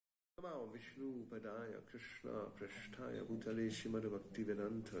Namo Vishnu Padaya Krishna Prashtaya Bhutale Srimad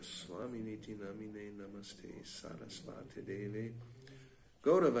Bhakti-vedanta Swami Niti Namine Namaste Sarasvati Deve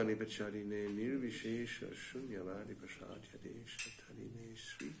Gauravani Pacharine Nirvishesha Shunyavadi Prashadya Desha Tarine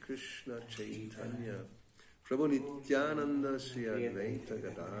Sri Krishna Chaitanya Prabhu Nityananda Sri Advaita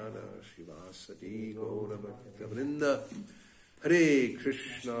Gadada Shivasati Gaura Bhakta Vrinda Hare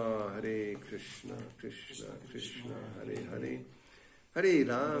Krishna Krishna Krishna Hare Hare Hare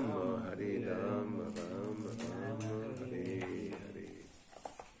Rama, Rama Rama, Hare Hare.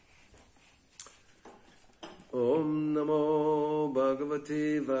 Om Namo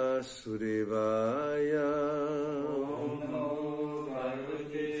Bhagavate Vasudevaya. Om Namo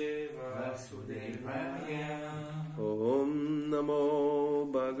Bhagavate Vasudevaya. Om Namo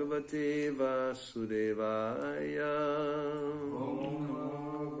Bhagavate Vasudevaya. Om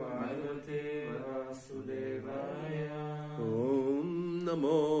Namo Bhagavate Vasudevaya.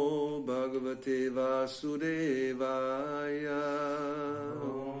 Namo Bhagavate Vasudevaya.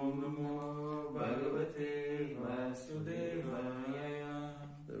 Om Namo Bhagavate Vasudevaya.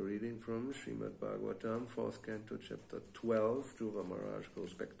 The reading from Srimad Bhagavatam, 4th Canto, Chapter 12. Dhruva Maharaj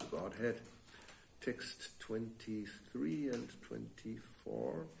goes back to Godhead. Text 23 and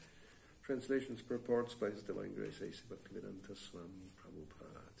 24. Translations, purports by His Divine Grace A.C. Bhakti-vedanta Swami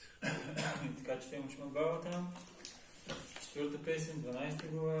Prabhupada. Така четем Шримад Бхагаватам. 4-та песен,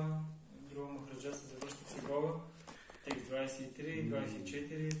 12 глава, Друга Махараджа се завръща в Сигова, текст 23,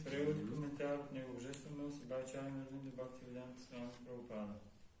 24, превод и коментар от него божествен милост и Бхакти-yoga на Бхакти-vedanta Swami Prabhupada.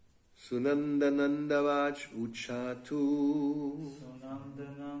 Sunandanandavach uchatu.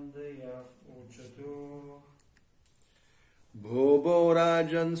 Sunandanandayav uchatu. Bhobo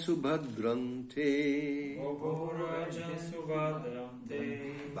Rajan Subhadrangte. Bhobo Rajan Subhadrangte.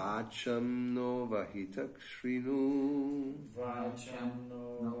 Vacham no vahitak shrinu. Vacham no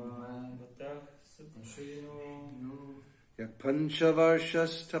vahitak shrinu. Yak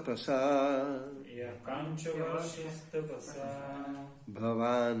panchavarshas tapasa. Yak panchavarshas tapasa.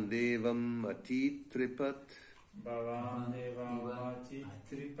 Bhavan devam atitripat. Bhavan devam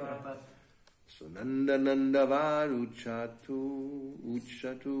atitripat. Sunandanandavar uchatu.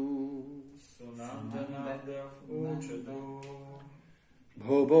 Sunandanandav uchatu.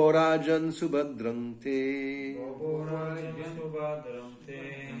 Bhobo Rajan Subhadrangte. Bhobo Rajan Subhadrangte.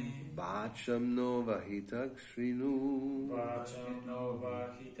 Vacham no vahitak shrinu. Vacham no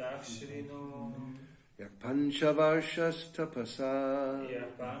vahitak shrinu. Yak panchavarshas tapasa. Yak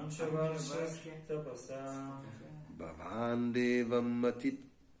panchavarshas tapasa. Bhavan devam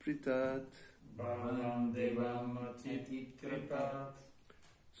atitripat. Bhavan devam atitripat.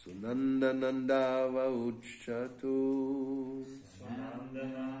 Sunandanandava uchatu.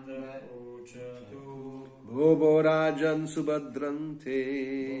 Sunandananda uchatu. Bhobo Rajan Subhadrangte.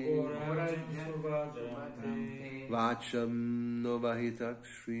 Bhobo Rajan Subhadrangte. Vacham no vahitak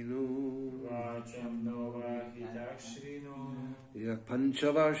shrinu. Vacham no vahitak shrinu. Yak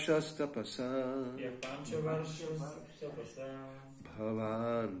panchavarshas tapasa. Yak panchavarshas tapasa.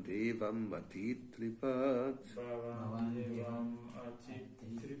 Bhavan devam atitripat. Bhavan devam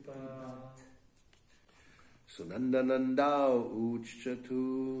atitripat. Sunandanandao uchatu.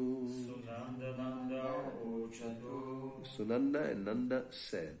 Sunandananda uchatu. Sunanda and Nanda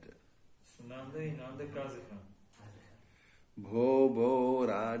said. Sunanda и Нанда казаха. Bhobo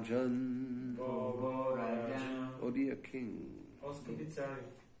Rajan. Bhobo Rajan. O dear king. О скъпи цари.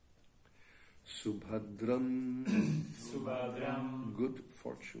 Subhadram. Subhadram. Good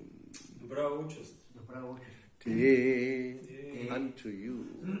fortune. Добра участ. Te. Unto you.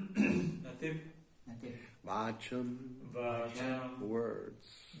 На теб. Vacham. Vacham. Words.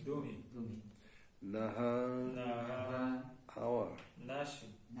 Думи. Naha. Naha. Our. Наши.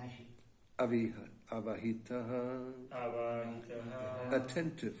 Avahitaha. Avahitaha.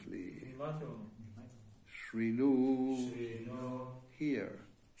 Attentively. Внимателно. Shrinu. Shrinu. Hear.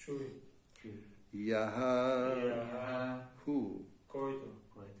 Чуй. Yaha. Яха. Who. Който.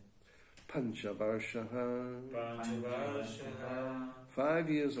 Panchavarshaha. Панчаваршаха. 5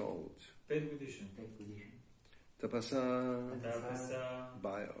 years old. 5 годишен. Tapasa. Тапаса.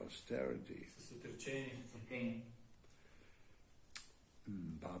 By austerity. С отречение.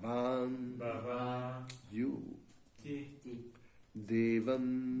 Bhavan. Бхаван. You. Ти.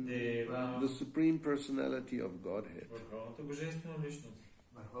 Devam. Девам. The Supreme Personality of Godhead. Върховната божествена личност.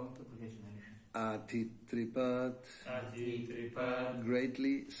 Atitripat. Атитрипат.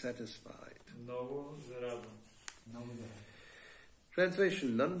 Greatly satisfied. Много зарадван.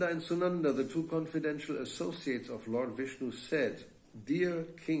 Translation. Nanda and Sunanda, the two confidential associates of Lord Vishnu, said, Dear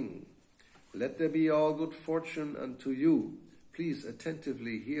King, let there be all good fortune unto you. please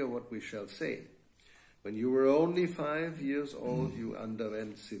attentively hear what we shall say. When you were only 5 years old, you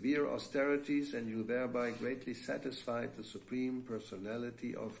underwent severe austerities, and you thereby greatly satisfied the Supreme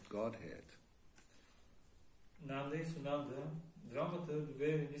Personality of Godhead. Нанда и Сунанда, двамата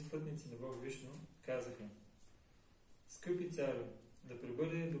доверени спътници на Бог Вишну, казаха: Скъпи царе, да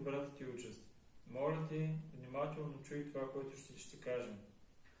пребъде добрата ти участ. Моля ти, внимателно чуй това, което ще кажем.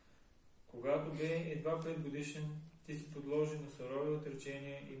 Когато бе едва 5 годишен, ти си подложи на сурови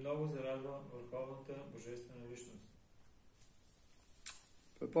отречения и много зарадва върховната божествена личност.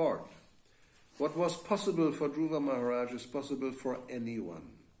 Purport. What was possible for Dhruva Maharaj is possible for anyone.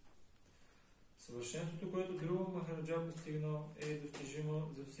 Съвършенството, което Dhruva Махараджа постигнал, е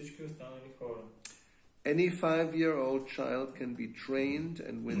достижимо за всички останали хора. Any 5-year-old child can be trained,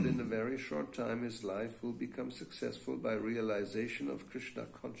 and within a very short time his life will become successful by realization of Krishna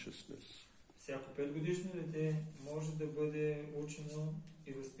consciousness. Всяко 5-годишно дете може да бъде учено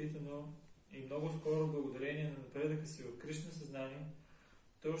и възпитано и много скоро, благодарение на напредъка си в Кришна съзнание,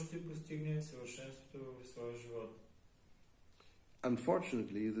 то ще постигне съвършенството в своя живот.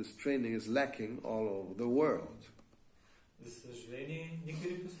 Unfortunately, this training is lacking all over the world. За съжаление,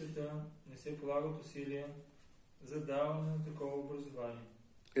 никъде по света не се полагат усилия за даване на такова образование.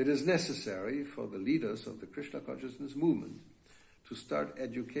 It is necessary for the leaders of the Krishna consciousness movement to start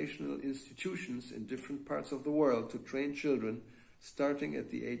educational institutions in different parts of the world to train children starting at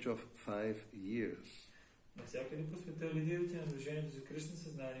the age of 5 years. Навсякъде по света лидерите на движението за Кришна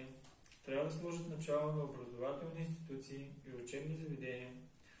съзнание трябва да сложат начало на образователни институции и учебни заведения,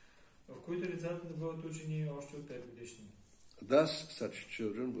 в които децата да бъдат учени още от 5 годишни. Thus, such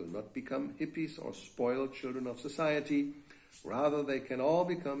children will not become hippies or spoiled children of society. Rather, they can all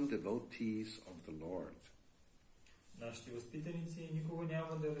become devotees of the Lord. Нашите възпитаници никога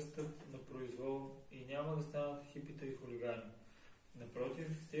няма да растат на произвол и няма да станат хипита и хулигани. Напротив,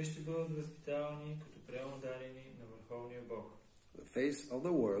 те ще бъдат възпитавани като преударени на Върховния Бог. The face of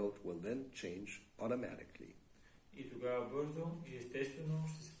the world will then change automatically. И тогава бързо и естествено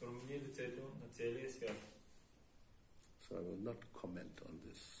ще се промени лицето на целия свят. So I will not comment on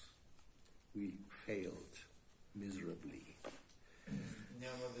this. We failed miserably.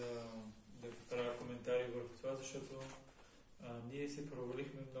 Няма да правя коментари върху това, защото ние се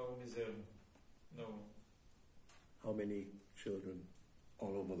провалихме много мизерно. Много. How many children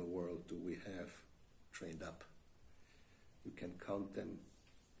all over the world do we have trained up? You can count them.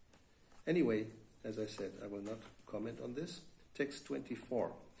 Anyway, as I said, I will not comment on this. Text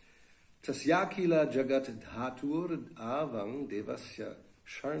 24. Tasyakila jagat dhatur avang devasya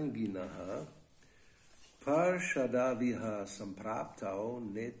sharnginaha parshadaviha sampraptao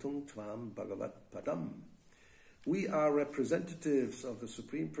netung tvam bhagavat padam. We are representatives of the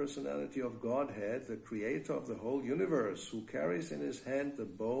Supreme Personality of Godhead, the creator of the whole universe, who carries in his hand the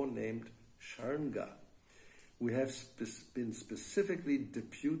bow named Sharnga. We have been specifically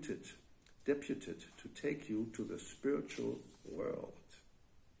deputed to take you to the spiritual world.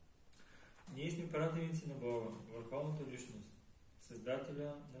 Ние сме пратеници на Бога, Върховната Личност,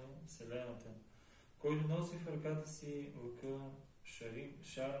 Създателя на Вселената, който носи в ръката си лъка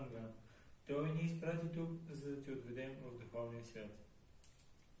Шаранга. Той ни изпрати тук, за да ти отведем в духовния свят.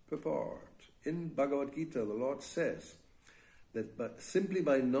 Purport. In Bhagavad Gita, the Lord says that simply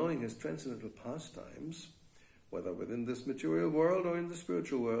by knowing his transcendental pastimes, whether within this material world or in the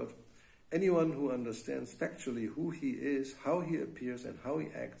spiritual world, anyone who understands factually who he is, how he appears, and how he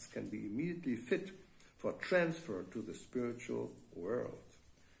acts can be immediately fit for transfer to the spiritual world.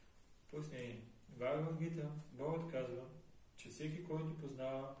 Пусне Бхагавад Гита, Богът казва, че всеки, който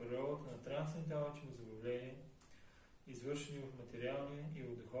познава природата на трансценденталните му забавления, извършени в материалния и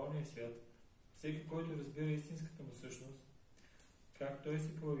в духовния свят, всеки, който разбира истинската му същност, как той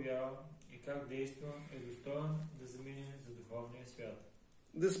се появява и как действа, е достоен да замине за духовния свят.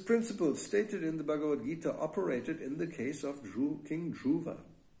 This principle stated in the Bhagavad Gita operated in the case of King Dhruva.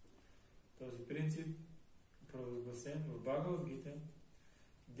 Този принцип, провъзгласен в Бхагавад Гита,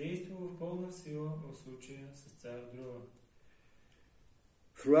 действа в пълна сила в случая с цар Друва.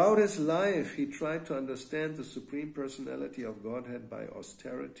 Throughout his life, he tried to understand the Supreme Personality of Godhead by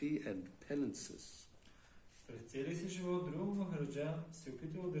austerity and penances. През целия си живот Друва Махараджа се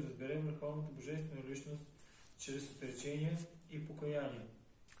опитвал да разбере върховната божествена личност чрез отречения и покаяние.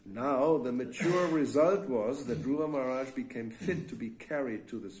 Now, the mature result was that Dhruva Maharaj became fit to be carried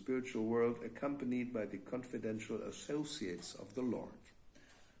to the spiritual world, accompanied by the confidential associates of the Lord.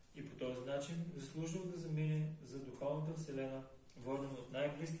 И по този начин заслужил да замине за духовната вселена, воден от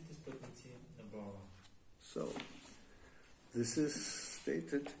най-близките спътници на Бога. So, this is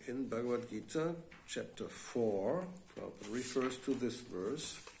stated in Bhagavad Gita, chapter 4, Prabhupada refers to this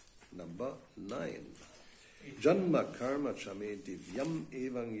verse, number 9. Janma karma chame divyam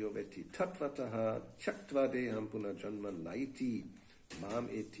evang yoveti tatvataha tyaktva deham puna janma naiti mam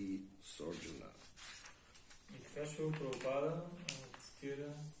eti sorjuna. И така Шрила Прабхупада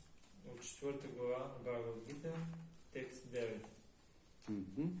цитира от 4 глава на Бхагавад Гита, текст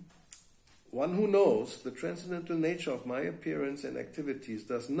 9. One who knows the transcendental nature of my appearance and activities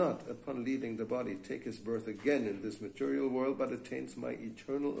does not, upon leaving the body, take his birth again in this material world, but attains my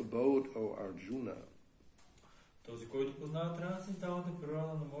eternal abode, O Arjuna. Този, който познава трансценденталната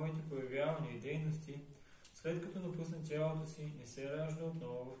природа на моите появявания и дейности, след като напусне тялото си, не се ражда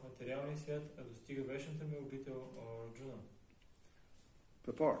отново в материалния свят, а достига вечната ми обител, О Арджуна.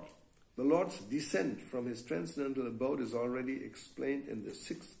 Purport. The Lord's descent from his transcendental abode is already explained in the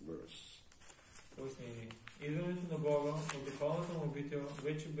 6th verse. Пояснение. Идването на Бога от духовната му обител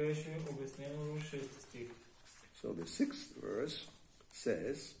вече беше обяснено в 6 стих. So the 6th verse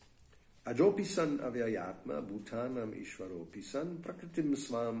says, Ajopisan avyayatma bhutanam ishvaropisan prakritim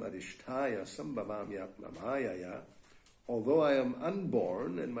swam adishtaya sambhavamyatma mayaya. Although I am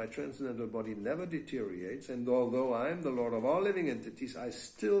unborn and my transcendental body never deteriorates, and although I am the Lord of all living entities, I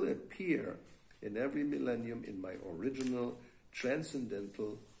still appear in every millennium in my original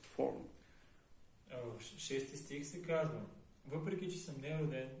transcendental form. В 6 стих се казва: въпреки че съм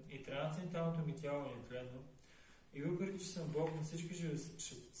нероден и трансценденталното ми тяло е нетленно, и въпреки че съм Бог на всички живи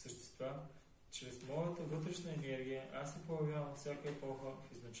същества, чрез моята вътрешна енергия аз се появявам всяка епоха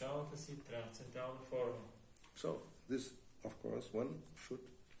в изначалната си трансцендентална форма. So, this, of course, one should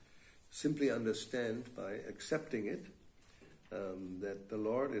simply understand by accepting it, that the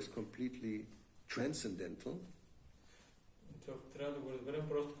Lord is completely transcendental. Това трябва да го разберем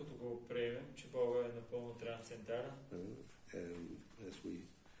просто като го приемем, че Бога е напълно трансцендентален. As we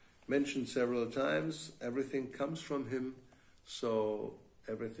mentioned several times, everything comes from him, so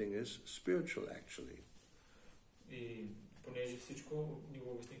everything is spiritual actually. И понеже всичко, ни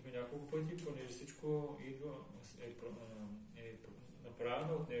го обяснихме няколко пъти, понеже всичко идва, е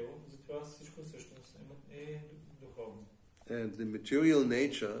направено от него, затова всичко всъщност е духовно. And the material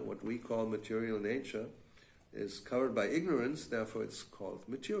nature, what we call material nature, is covered by ignorance, therefore it's called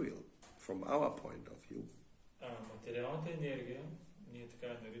material, from our point of view. Материалната енергия, ние така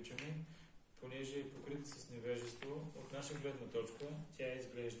я наричаме, понеже е покрита с невежество, от наша гледна точка, тя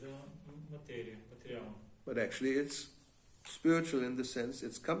изглежда материя, материална. But actually it's spiritual in the sense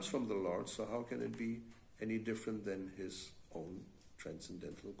it comes from the Lord, so how can it be any different than his own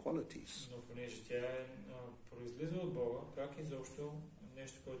transcendental qualities? Но понеже тя произлиза от Бога, как изобщо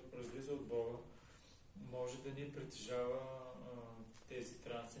нещо, което произлиза от Бога, може да ни притежава тези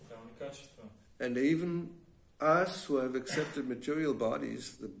трансцендентални качества. And even us who have accepted material bodies,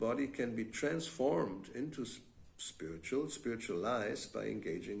 the body can be transformed into spiritualized by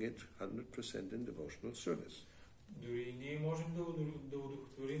engaging it 100% in devotional service. Дори ние можем да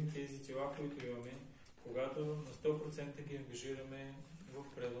удовлетворим тези тела, които имаме, когато на 100% ги ангажираме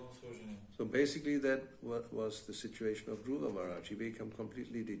в предано служение. So basically that was the situation of Dhruva Maharaj. He became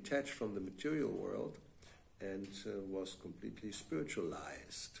completely detached from the material world and was completely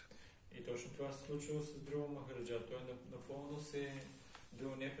spiritualized. И точно това се случило с Dhruva Махараджа. Той напълно се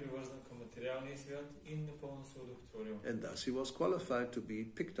бил непривързан към материалния свят и напълно се удовлетворил. And thus he was qualified to be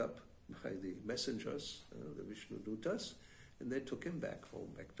picked up by the messengers, the Vishnu Dutas, and they took him back home,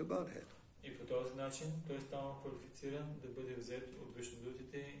 back to Godhead. И по този начин той става квалифициран да бъде взет от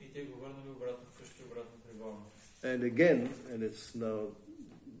вишнудутите и те го върнали обратно вкъщи, обратно при Бога. And again, and it's now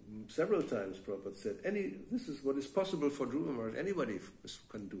several times Prabhupada said, this is what is possible for Dhruva Maharaj, anybody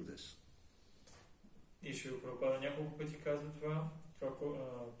can do this. И Шрила Прабхупада няколко пъти казва това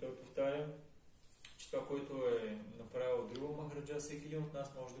той повтаря, че това, което е направил Dhruva Махараджа, всеки един от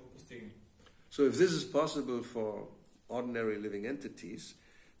нас може да го постигне. So if this is possible for ordinary living entities,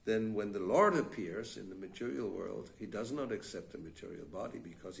 then when the Lord appears in the material world, he does not accept a material body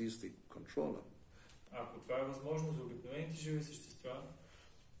because he is the controller. Ако това е възможно за обикновените живи същества,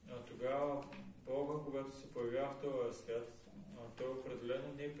 тогава Бога, когато се появява в този свят, той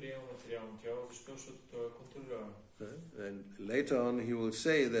определено не приема материално тяло, защото той е контролер. And later on he will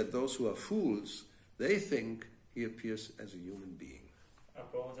say that those who are fools, they think he appears as a human being. А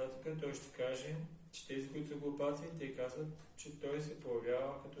по-нататък той ще каже, че тези, които са глупаци, те казват, че той се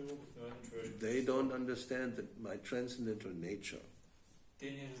появява като обикновено човешко. They don't understand my transcendental nature.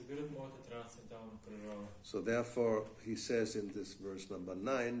 Те не разбират моята трансцендентална природа. So therefore he says in this verse number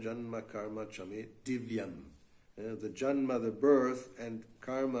 9, Janma karma chame divyam. The janma, the birth, and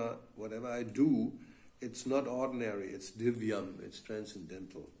karma, whatever I do, it's not ordinary, it's divyam, it's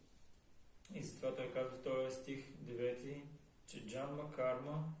transcendental. И с това той казва в този стих 9, че джанма,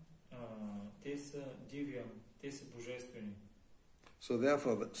 карма, те са дивям, те са божествени. So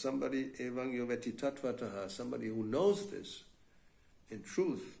therefore, somebody, evangyovetī tattvataha, somebody who knows this in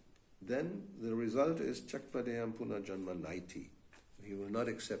truth, then the result is chakvadeyam punajanma naiti. He will not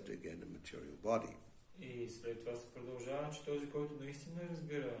accept again a material body. И след това се продължава, че този, който наистина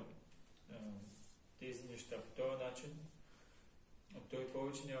разбира тези неща по този начин, той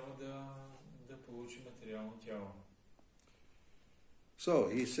повече няма да получи материално тяло. So,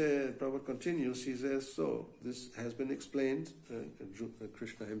 he said, Prabhupada continues, he says, so, this has been explained,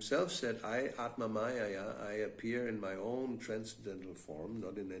 Krishna himself said, I, Atma Mayaya, I appear in my own transcendental form,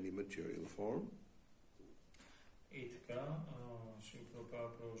 not in any material form. И така, Шрила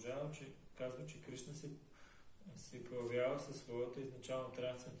Прабхупада продължава, че казва, че Кришна се проявява със своята изначална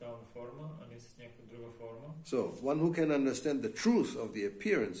трансцендентална форма, а не с някаква друга форма. So, one who can understand the truth of the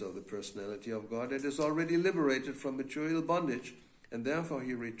appearance of the personality of God, it is already liberated from material bondage, and therefore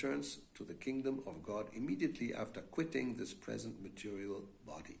he returns to the kingdom of God immediately after quitting this present material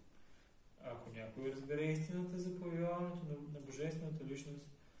body. Ако някой разбере истината за появяването на божествената личност,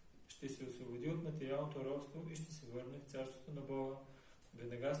 ще се освободи от материалното робство и ще се върне в царството на Бога,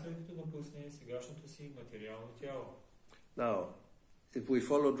 веднага след като напусне сегашното си материално тяло. Now, if we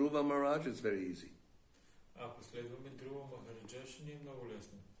follow Dhruva Maharaj, it's very easy. Ако следваме Dhruva Maharaj, ще ни е много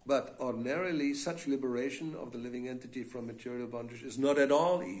лесно. But ordinarily, such liberation of the living entity from material bondage is not at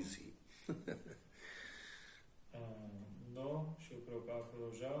all easy. Но, Шрила Прабхупада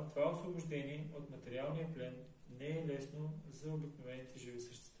продължава, това освобождение от материалния плен не е лесно за обикновените живи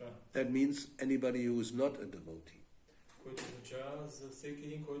същества. That means anybody who is not a devotee. Което означава за всеки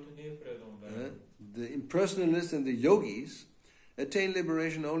един, който не е предан. The impersonalists and the yogis attain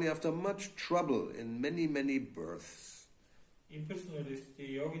liberation only after much trouble in many births. Имперсоналистите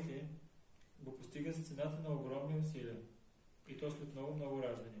и йогите го постигат с цената на огромни усилия. И то след много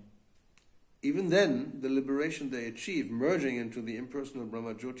раждания. Even then, the liberation they achieve, merging into the impersonal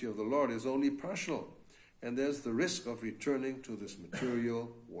Brahmajyoti of the Lord, is only partial, and there's the risk of returning to this material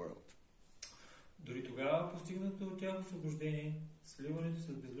world. Дори тогава постигнато от тях освобождение, сливането с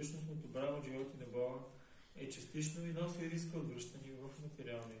безличностното Брахмаджиоти на Бога е частично и носи риска от връщане в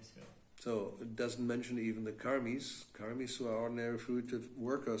материалния свят. So it doesn't mention even the karmis who are ordinary fruitive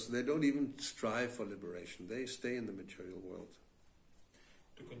workers. They don't even strive for liberation. They stay in the material world.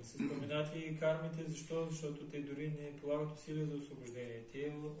 Тук не са споменати и кармите, защо? Защото те дори не полагат усилия за освобождение.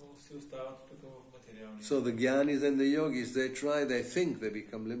 Те си остават тук в материалния. So the gyanis and the yogis, they think they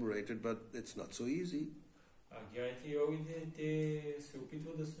become liberated, but it's not so easy. Гяните и йогите, те се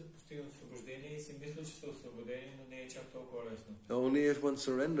опитват да се постигнат освобождение и си мислят, че са освободени, но не е чак толкова лесно. Only if one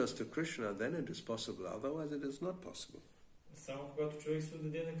surrenders to Krishna, then it is possible. Otherwise, it is not possible. Само когато човек се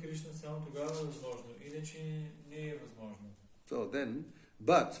отдаде на Кришна, само тогава е възможно. Иначе не е възможно. So then,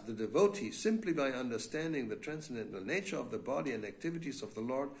 but the devotee, simply by understanding the transcendental nature of the body and activities of the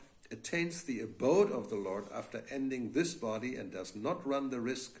Lord, attains the abode of the Lord after ending this body and does not run the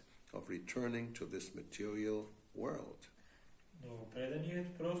risk of returning to this material world. Но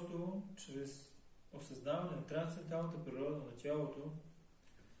преданият просто чрез осъзнаване на трансценденталната природа на тялото,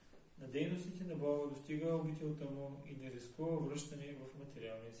 на дейностите на Бога достига обителта му и не рискува връщане в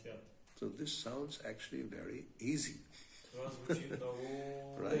материалния свят. So this sounds actually very easy. Това звучи много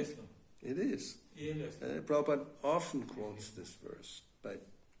лесно. It is. И е лесно. Prabhupada often quotes this verse by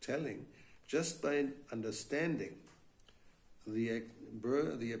telling, just by understanding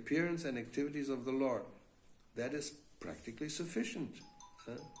the appearance and activities of the Lord, that is practically sufficient.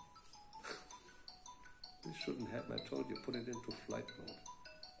 This shouldn't happen. I told you, put it into flight mode.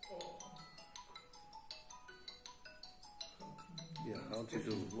 Yeah, how to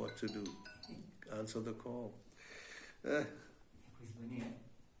do, what to do. Answer the call.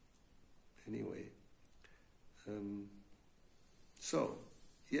 Anyway. So,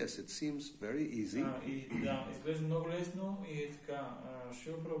 yes, it seems very easy. Изглежда много лесно и е така.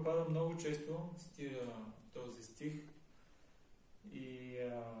 Шрила Прабхупада много често цитира този стих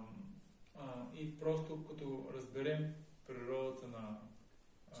и просто като разберем природата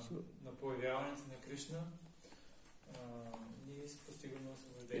на появяването на Кришна, ние постигаме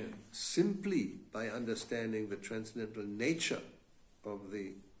освобождение. Simply by understanding the transcendental nature of the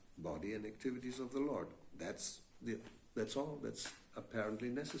body and activities of the Lord. That's all. That's apparently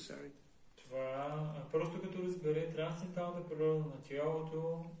necessary. Това просто като разбере трансценденталната природа на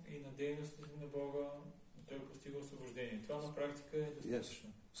тялото и на дейностите на Бога, той постига освобождение. Това на практика е достатъчно.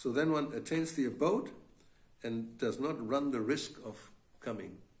 Yes. So then one attains the abode and does not run the risk of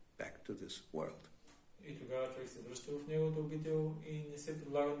coming back to this world. И тогава човек се връща в неговата обител и не се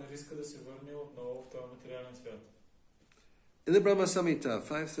подлага на риска да се върне отново в този материален свят. In the Brahma Samhita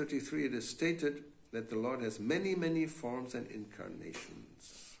 533 it is stated that the Lord has many, many forms and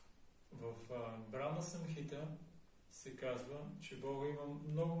incarnations. В Брахма Самхита се казва, че Бога има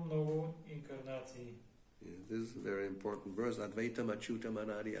много инкарнации. This is a very important verse, Advaitam Achyutam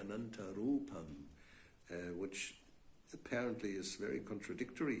Anadi Ananta Rupam, which apparently is very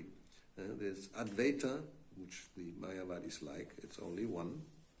contradictory. There's Advaita, which the Mayavadis like, it's only one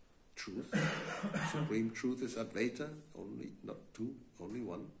truth. Supreme truth is Advaita, only, not two, only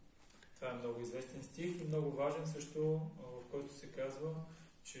one. Това е много известен стих и много важен също, в който се казва,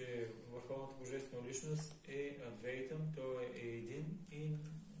 че Върховната Божествена личност е Адвейтам, той е един и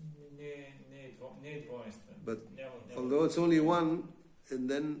не е двойнствен. But although it's only one, and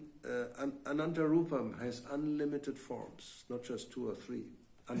then Ananta Rupam has unlimited forms, not just two or three,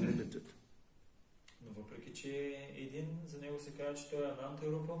 unlimited. Но въпреки, че е един, за него се казва, че той е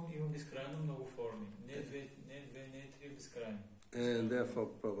Ананта Рупам, има безкрайно много форми. Не две, не три безкрайни. And therefore,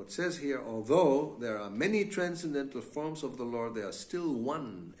 Prabhupada says here, although there are many transcendental forms of the Lord, they are still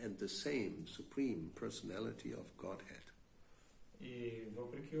one and the same supreme personality of Godhead. И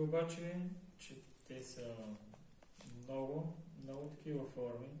въпреки обаче, че те са много такива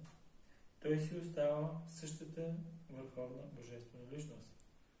форми, той си остава същата върховна божествена личност.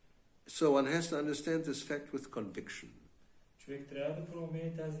 So one has to understand this fact with conviction. Човек трябва да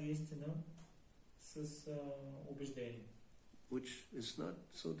проумее тази истина с убеждение. Which is not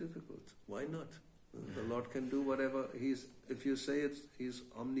so difficult. Why not? The Lord can do whatever. If you say He's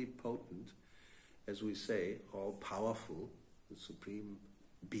omnipotent, as we say, all-powerful, the supreme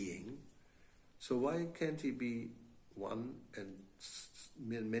being, so why can't He be one and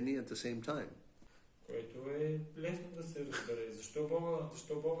many at the same time? Което е лесно да се разбере. Защо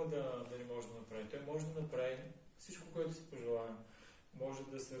Бога да не може да направи? Той може да направи всичко, което си пожелава. Може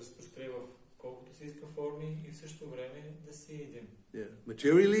да се разпростре в колкото се иска форми и в същото време да си един. Yeah.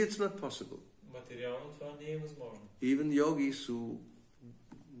 Materially it's not possible. Материално това не е възможно. Even yogis who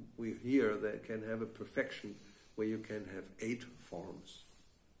we hear that can have a perfection where you can have 8 forms.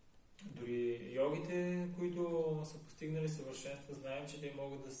 Дори йогите, които са постигнали съвършенство, знаем, че те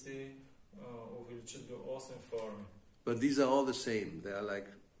могат да се увеличат до 8 форми. But these are all the same. They are like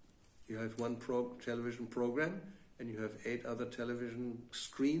you have one television program and you have 8 other television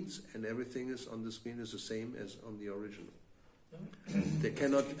screens and everything is on the screen is the same as on the original. They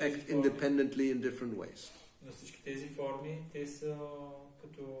cannot act independently in different ways. Но всички тези форми, те са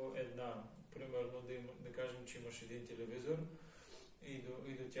като една. Примерно да кажем, че имаш един телевизор и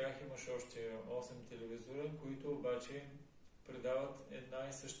до тях имаш още 8 телевизора, които обаче предават една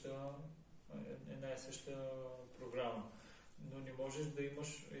и съща програма. Но не можеш да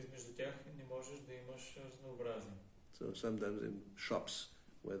имаш измежду тях, не можеш да имаш разнообразие. So sometimes in shops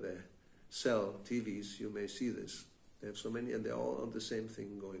where they sell TVs, you may see this. They have so many and they're all on the same thing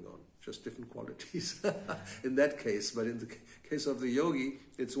going on, just different qualities in that case. But in the case of the yogi,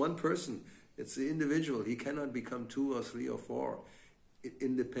 it's one person, it's the individual. He cannot become 2 or 3 or 4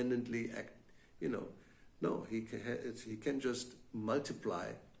 independently act, No, he can just multiply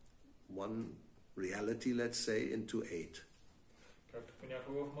one reality, let's say, into 8. Както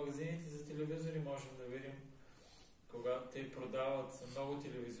понякога в магазините за телевизори можем да видим, когато те продават много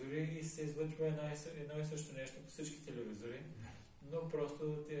телевизори и се излъчва едно и също нещо по всички телевизори, но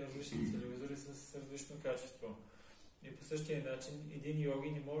просто те различни телевизори с различно качество. И по същия начин един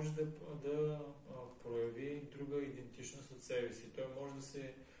йоги не може да прояви друга идентичност от себе си. Той може да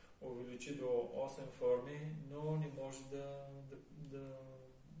се увеличи до 8 форми, но не може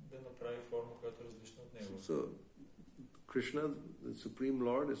да направи форма, която е различна от него. So Krishna, the Supreme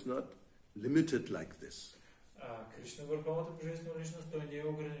Lord, is not limited like this. Кришна, върховната божествена личност, той не е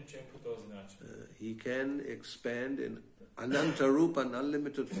ограничен по този начин. He can expand in Ananta Rupa and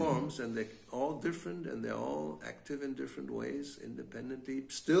unlimited forms, and they're all different, and they're all active in different ways, independently.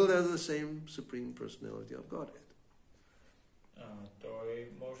 Still, they're the same Supreme Personality of Godhead. Той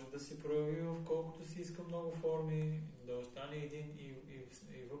може да се прояви в колкото си иска много форми, да остане един и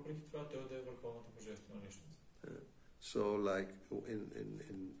въпреки това той да е върховната божествена личност. So, like in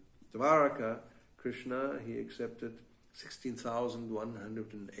Dvaraka, Krishna, he accepted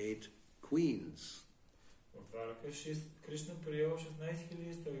 16,108 queens. В Дварака Кришна приел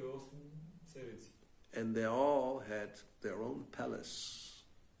 16,108 царици. And they all had their own palace.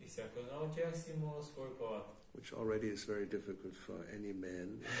 И всяка една от тях си имала свой палат. Which already is very difficult for any man.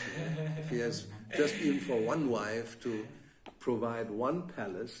 If he has just even for one wife to provide one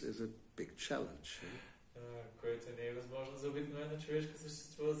palace is a big challenge. което не е възможно за обикновена човешка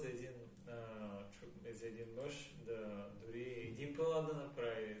същество, за един мъж да дори един палат да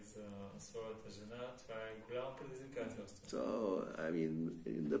направи за своята жена, това е голямо предизвикателство. So, I mean,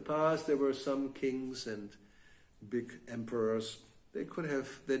 in the past there were some kings and big emperors. They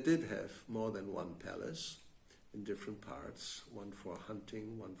did have more than one palace in different parts, one for hunting,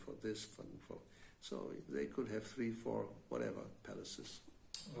 one for this, one for... So they could have 3, 4, whatever, palaces.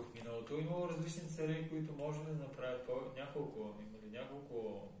 В миналото имало различни царе, които може да направят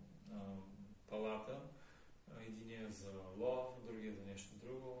няколко палата. Единия за лов, другия за нещо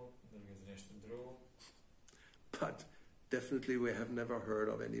друго, другия за нещо друго. But definitely we have never heard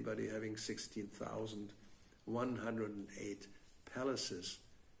of anybody having 16,108 palaces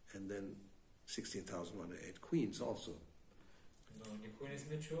and then 16,108 queens also. Но никой не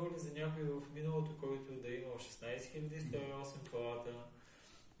сме чували за някой в миналото, който да има 16,108 палата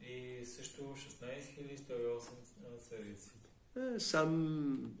и също 16,108 царици.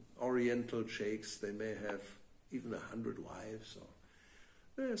 Some Oriental sheikhs, they may have even 100 wives, or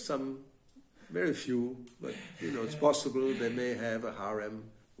some very few, but it's possible they may have a harem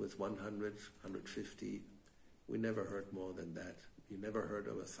with 100, 150. We never heard more than that. You never heard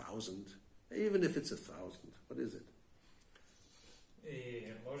of 1,000, even if it's 1,000. What is it?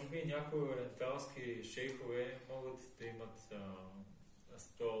 И може би някои ориенталски шейхове могат да имат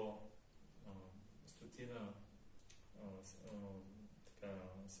 100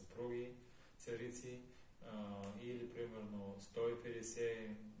 съпруги, царици, или примерно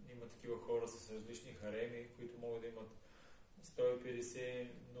 150. Има такива хора с различни хареми, които могат да имат 150,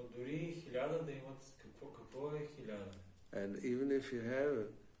 но дори 1000 да имат. Какво е 1000? And even if you have,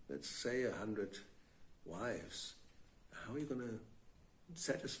 let's say, 100 wives, how are you going to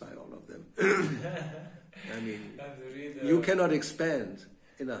satisfy all of them? I mean, you cannot expand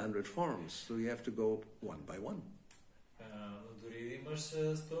in 100 forms, so you have to go one by one. Но дори да имаш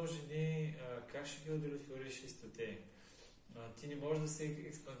 100 жени, как ще ги удовлетвориш и 100-те? Ти не можеш да се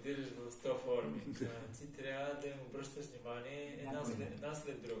експандираш в 100 форми. Ти трябва да им обръщаш внимание една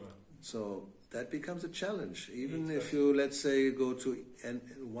след друга. So that becomes a challenge. Even if you, let's say, go to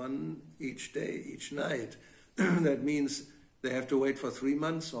one each day, each night, that means they have to wait for 3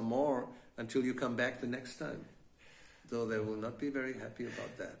 months or more until you come back the next time. Though they will not be very happy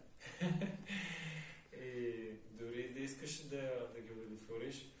about that. И дори да искаш да ги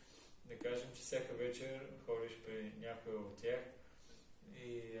удовлетвориш, да кажем, че всяка вечер ходиш при някой от тях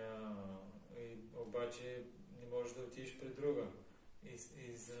и обаче не можеш да отидеш при друга.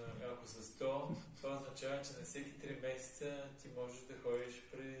 Ако са 100, това означава, че на всеки 3 месеца ти можеш да ходиш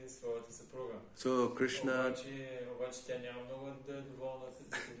при своята съпруга. Обаче тя няма много да е доволна да се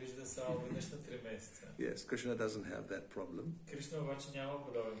вижда само веднъж на 3 месеца. Yes, Krishna doesn't have that problem. Кришна обаче няма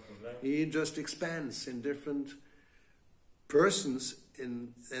подобен проблем. He just expands in different persons,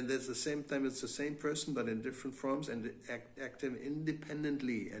 and there's the same time it's the same person but in different forms, and acting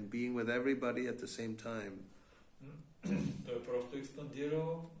independently and being with everybody at the same time. Той просто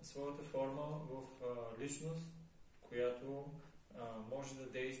експандирал своята форма в личност, която може да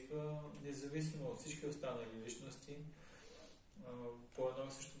действа независимо от всички останали личности по едно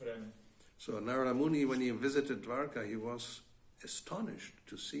и също време. So Narada Muni, when he visited Dwarka, he was astonished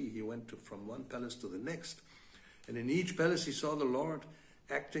to see. He went from one palace to the next, and in each palace he saw the Lord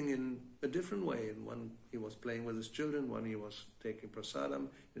acting in a different way. In one he was playing with his children, one he was taking prasadam,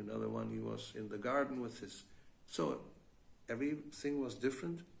 in another one he was in the garden with his... So everything was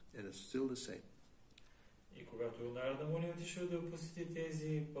different and it's still the same. И когато Нарада Муни отишъл да посети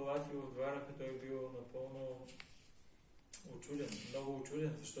тези палати в Дварака, той бил напълно учуден, много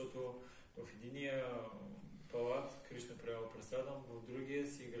учуден, защото в единия палат Кришна правил прасадам, в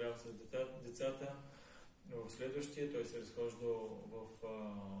другия си играл с децата, в следващия той се разхождал в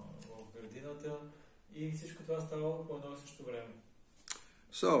градината и всичко това ставало по едно и също време.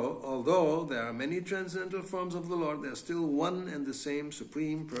 So, although there are many transcendental forms of the Lord, there is still one and the same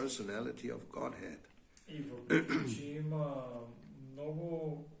Supreme Personality of Godhead. И въпреки, че има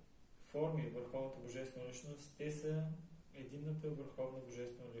много форми върховната божествена личност, те са единната върховна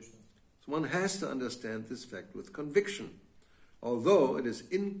божествена личност. So one has to understand this fact with conviction, although it is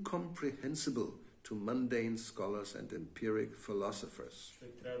incomprehensible to mundane scholars and empiric philosophers.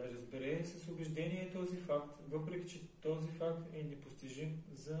 Човек трябва да разбере с убеждение този факт, въпреки че този факт е непостижим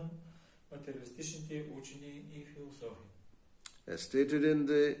за материалистичните учени и философи. As stated in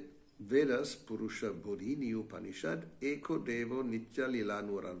the Vedas, Purusha Bodhini Upanishad, Eko Devo Nitya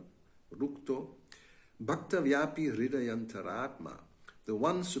Lilanuran Rukto Bhakta Vyapi Hridayantaratma the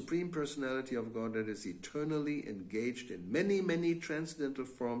one supreme personality of God that is eternally engaged in many, many transcendental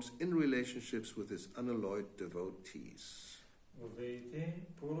forms in relationships with his unalloyed devotees. В Ведите,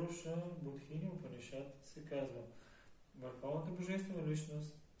 Пуруша, Будхини, Упанишат се казва: Върховната божествена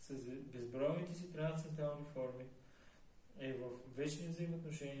личност с безбройните си трансцендентални форми е в вечни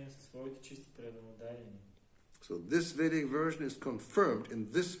взаимоотношения със своите чисти преданодайни. So this Vedic version is confirmed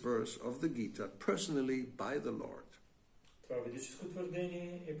in this verse of the Gita personally by the Lord. Това ведическо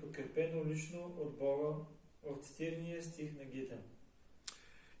твърдение е подкрепено лично от Бога в цитирания стих на Гита.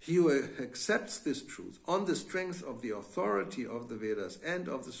 He who accepts this truth on the strength of the authority of the Vedas and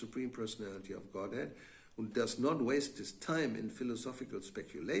of the Supreme Personality of Godhead, who does not waste his time in philosophical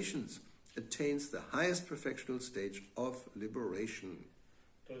speculations, attains the highest perfectional stage of liberation.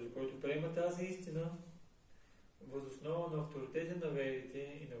 Този, който приема тази истина, въз основа на авторитета на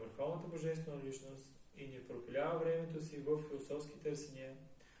ведите и на върховната божествена личност и не пропилява времето си в философски търсения,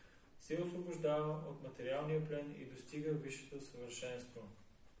 се освобождава от материалния плен и достига висшето съвършенство.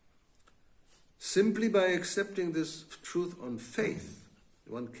 Simply by accepting this truth on faith,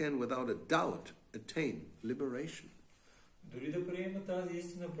 one can without a doubt attain liberation. Дори да приема тази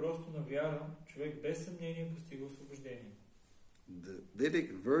истина просто на вяра, човек без съмнение постига освобождение. The Vedic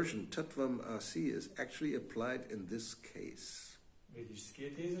version Tattvam Asi is actually applied in this case.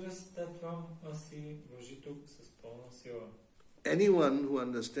 Ведическият израз Tattvam Asi важи тук с пълна сила. Anyone who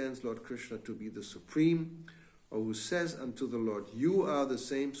understands Lord Krishna to be the supreme, or who says unto the Lord, "You are the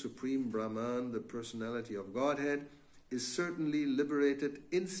same supreme Brahman, the personality of Godhead," is certainly liberated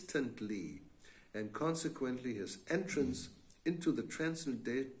instantly, and consequently his entrance into the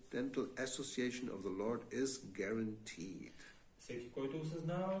transcendental association of the Lord is guaranteed. Всеки, който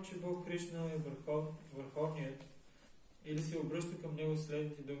осъзнава, че Бог Кришна е върховният, или се обръща към него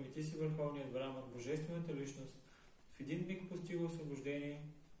следните думи: Ти си върховният Браман, божествената личност, в един миг постига освобождение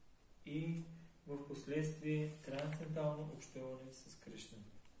и в последствие трансцендентално общуване с Кришна.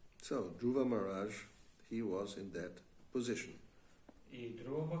 So, Dhruva Maharaj, he was in that position. И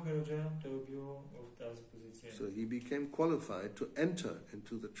Dhruva Махараджа, той бил в тази позиция. So he became qualified to enter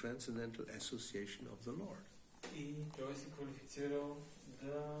into the transcendental association of the Lord. И той се квалифицирал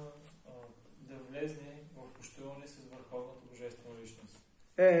да влезне в общуване с върховната божествена личност.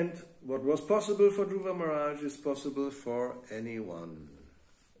 And what was possible for Dhruva Maharaj is possible for anyone.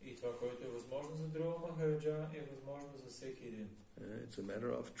 И това, което е възможно за Dhruva Махараджа, е възможно за всеки един. It's a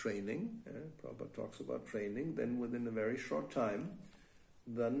matter of training. Prabhupada talks about training. Then within a very short time,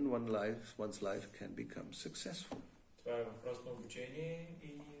 then one's life can become successful. Това е въпрос на обучение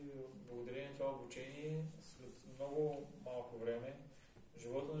и благодарение на това обучение, след много малко време,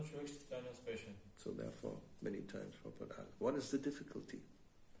 живота на човек ще стане успешен. So therefore, many times Prabhupada asks, what is the difficulty?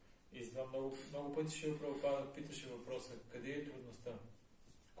 И затова много пъти Шрила Прабхупада питаше въпроса: къде е трудността?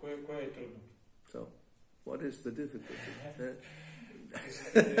 Кое е трудно? So, what is the difficulty?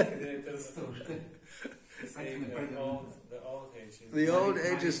 Къде е трудността? The old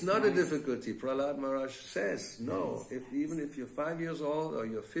age is not a difficulty. Prahlad Maharaj says, no, even if you're 5 years old or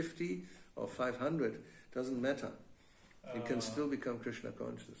you're 50 or 500, doesn't matter. You can still become Krishna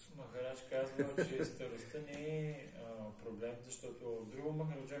conscious. Махарадж казва, че старостта не е проблем, защото друго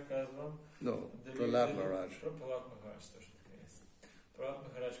Махараджа казва... No, Prahlad Maharaj. Prahlad Maharaj, точно така е. Prahlad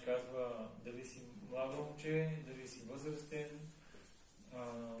Maharaj казва, дали си младо момче, дали си възрастен,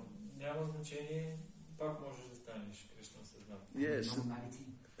 няма значение, пак можеш да станеш Кришна съзнат. Yes.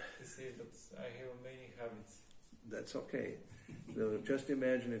 He said that I have many habits. That's okay. So just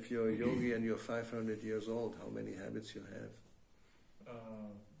imagine if you're a yogi and you're 500 years old, how many habits you have.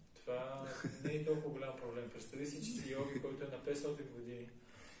 Това не е толкова голям проблем. Представи си, че си йоги, който е на 500 години.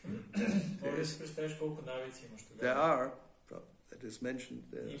 Може да си представиш колко навици имаш тогава. There are, that is mentioned,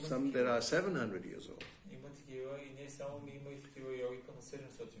 some that are 700 years old. Има такива и не само има и такива йоги на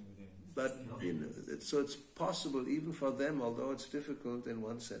 700 години. But so it's possible even for them, although it's difficult in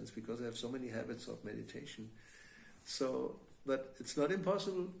one sense because they have so many habits of meditation. So, but it's not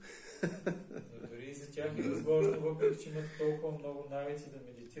impossible. Дори за тях е възможно, въпреки че имат толкова много навици да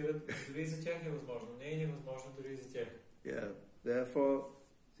медитират, дори за тях е възможно. Не е невъзможно дори за тях. Yeah, therefore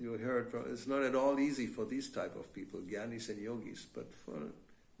you heard it's not at all easy for these type of people, Gyanis and Yogis, but for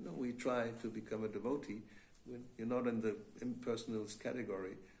we try to become a devotee when you're not in the impersonalist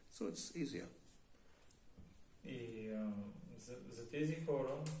category. So it's easier. И за тези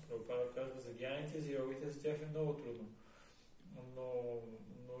хора, Прабхупада казва, за гяните, за йогите, за тях е много трудно.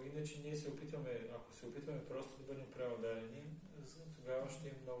 Но иначе ние се опитваме, ако се опитваме просто да бъдем преударени, тогава ще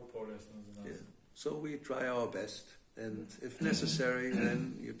е много по-лесно за нас. Yeah. So we try our best, and if necessary, then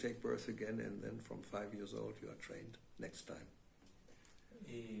you take birth again, and then from 5 years old you are trained next time.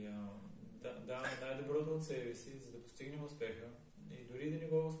 и даваме най-доброто от себе си, за да постигнем успеха. И дори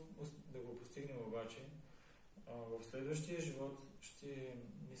да го постигнем обаче, в следващия живот ще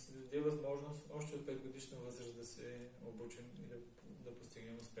ни се даде възможност още от 5 годишна възраст да се обучим и да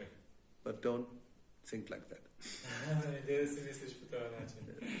постигнем успех. But don't think like that. Не да си мислиш по този начин.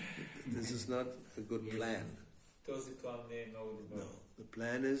 This is not a good plan. Този план не е много добър. No. The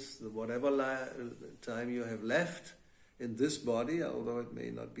plan is that whatever time you have left in this body, although it may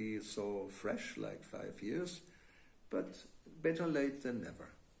not be so fresh like 5 years, but better late than never.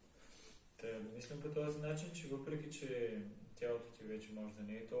 Да мислим по този начин, че въпреки, че тялото ти вече може да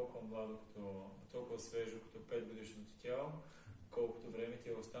не е толкова младо, толкова свежо, като 5 годишното тяло, колкото време ти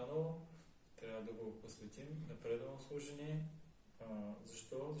е останало, трябва да го посветим на предано служение.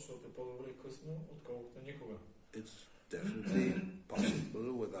 Защо? Защото е по-добре късно, отколкото никога. It's definitely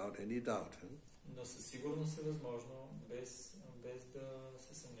possible without any doubt. Но със сигурност е възможно, без да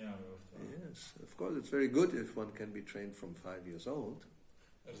се съмняваме в това. Yes, of course, it's very good if one can be trained from 5 years old.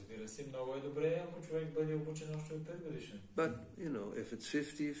 Разбира се, много е добре, ако човек бъде обучен още от 5 годишен. But, if it's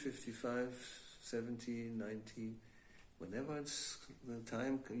 50, 55, 70, 90, whenever it's the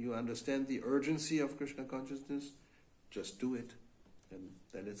time you understand the urgency of Krishna consciousness, just do it. And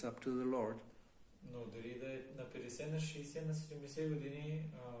then it's up to the Lord. Но дори да е на 50, на 60, на 70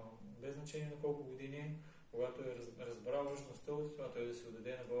 години, без значение на колко години, когато е разбрал важността от това, той да се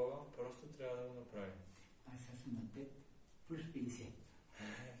отдаде на Бога, просто трябва да го направи. Аз съм на 5 плюс 50.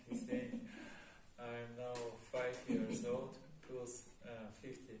 I'm now 5 years old plus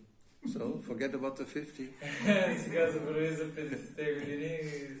 50. So, forget about the 50. Сега забрави за 50 години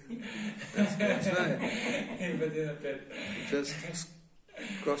That's right. и бъде на 5. Just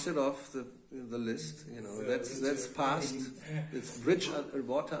cross it off the list. That's past. It's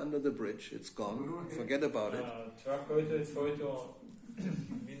water under the bridge. It's gone. Forget about it. Това, което е твоите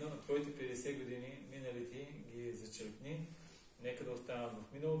 50 години, миналите, ги зачерпни. Нека да останат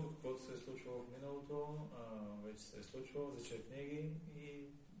в миналото, каквото се е случвало в миналото, вече се е случвало, зачерпни ги и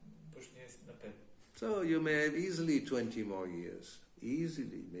почни на 5. So you may have easily 20 more years.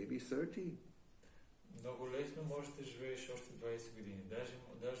 Easily, maybe 30. Много лесно можеш да живееш още 20 години,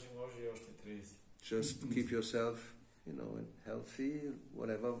 даже може и още 30. Just keep yourself, healthy,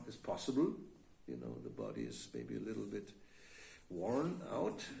 whatever is possible. The body is maybe a little bit worn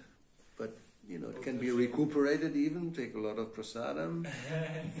out, but it can be recuperated even. Take a lot of prasadam,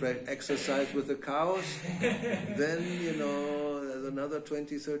 exercise with the cows. Then, there's another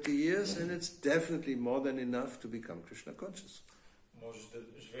 20, 30 years, and it's definitely more than enough to become Krishna conscious. Можеш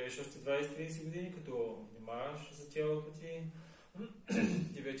да живееш още 20-30 години, като внимаваш за тялото ти.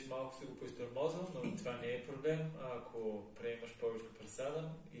 Ти вече малко си го поизтормозил, но това не е проблем. Ако приемаш повече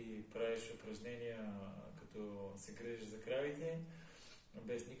прасада и правиш упражнения, като се грижиш за кравите,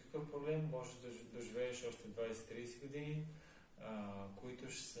 без никакъв проблем можеш да доживееш още 20-30 години,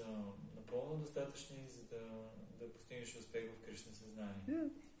 които ще са напълно достатъчни, за да постигнеш успех в Кришна съзнание. Yeah.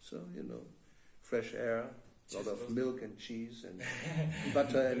 So, fresh air, a lot of milk and cheese and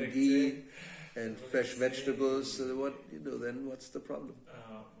butter and ghee and fresh vegetables. Then what's the problem?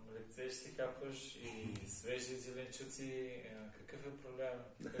 Лекце ще си капваш и свежи зеленчуци. Какъв е проблем?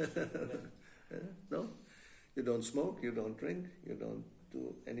 No, you don't smoke, you don't drink, you don't do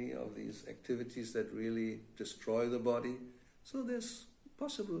any of these activities that really destroy the body. So there's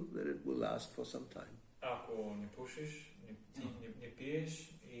possible that it will last for some time. Ако не пушиш, не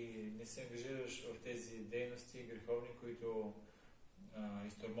пиеш и не се ангажираш в тези дейности греховни, които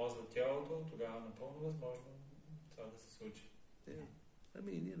изтормозват тялото, тогава е напълно възможно това да се случи. Yeah. I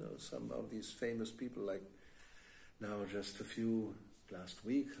mean, some of these famous people, like now just last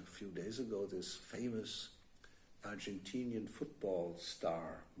week, a few days ago, this famous Argentinian football star,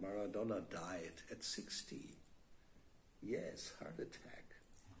 Maradona, died at 60. Yes, heart attack.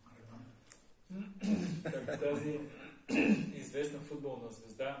 Тази известна футболна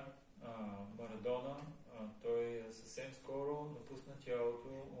звезда, Марадона, той съвсем скоро напусна тялото,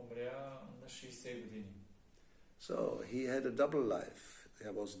 умря на 60 години. So he had a double life.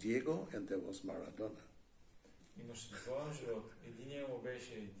 There was Diego and there was Maradona. Имаше двоен живот. Единият му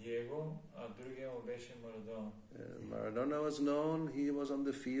беше Диего, а другия му беше Марадона. Maradona was known. He was on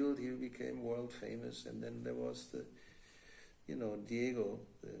the field. He became world famous. And then there was Diego,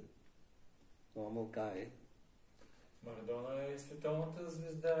 the normal guy. Марадона е световната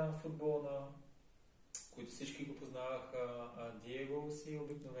звезда футболна, които всички го познаваха, а Диего си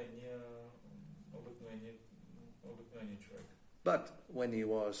обикновения човек. But when he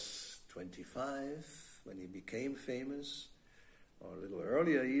was 25, when he became famous, or a little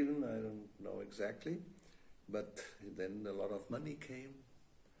earlier even, I don't know exactly, but then a lot of money came,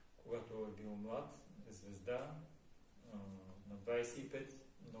 когато е бил млад, е звезда, на 25,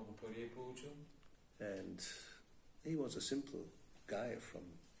 много пари е получил. And he was a simple guy from,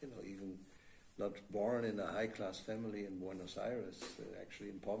 even not born in a high-class family in Buenos Aires, actually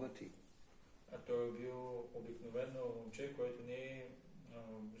in poverty. А той е бил обикновено момче, който не е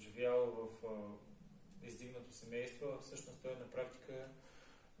живял в издигнато семейство, а всъщност той на практика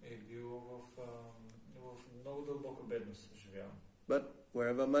е бил в много дълбока бедност живял. But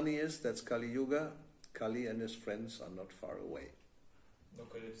wherever money is, that's Kali-yoga. Kali and his friends are not far away. Но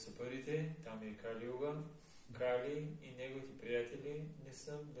където са парите, там е Кали-юга. Кали и неговите приятели не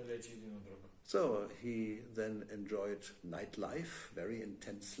са далеч един от друг. So he then enjoyed nightlife very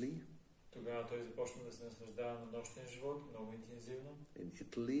intensely. Тогава той започна да се наслаждава на нощен живот много интензивно. In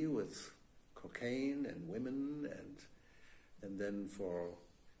Italy with cocaine and women and then for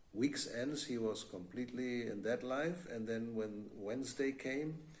weeks ends he was completely in that life, and then when Wednesday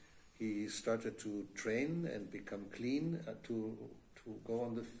came he started to train and become clean to go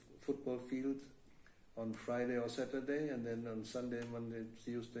on the football field on Friday or Saturday, and then on Sunday, Monday,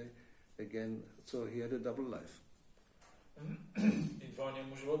 Tuesday again. So he had a double life. И двойният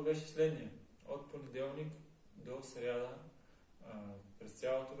му живот беше следния. От понеделник до сряда, през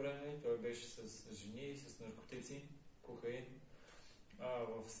цялото време той беше с жени, с наркотици, кокаин.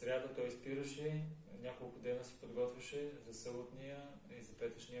 В сряда той спираше, няколко дена се подготвяше за съботния и за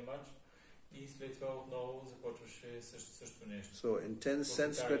петъчния матч и след това отново започваше също нещо. So intense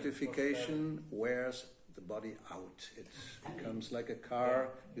sense gratification wears the body out. It becomes like a car.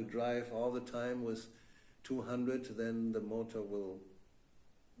 You drive all the time with 200, then the motor will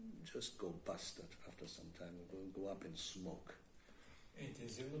just go busted after some time. It will go up in smoke.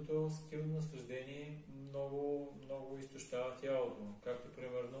 Интензивното сетивно наслаждение много изтощава тялото. Както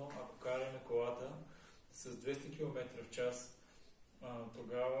примерно, ако караме колата с 200 км в час,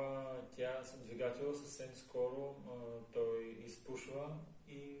 тогава двигателът съвсем скоро той изпушва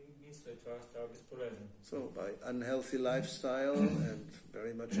и след това става безполезен. So by unhealthy lifestyle and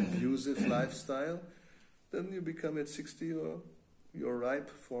very much abusive lifestyle, then you become at 60 or you're ripe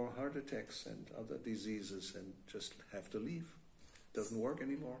for heart attacks and other diseases and just have to leave. Doesn't work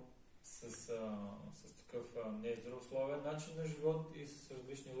anymore. С такъв нездравословен начин на живот и с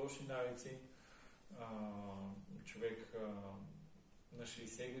различни лоши навици, човек на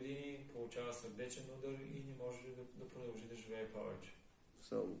 60 години получава сърдечен удар и не може да продължи да живее повече.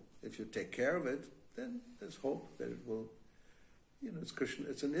 So if you take care of it, then there's hope that it will, it's Krishna,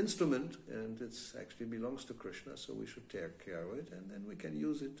 it's an instrument and it actually belongs to Krishna, so we should take care of it and then we can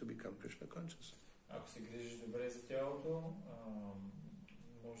use it to become Krishna conscious. Ако се грижиш добре за тялото,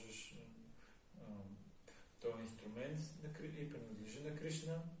 можеш този инструмент и принадлежи на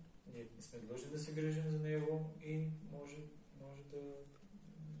Кришна, ние сме длъжни да се грижим за него и може да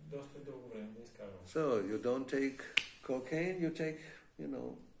доста дълго време да изкарваме. So you don't take cocaine, you take,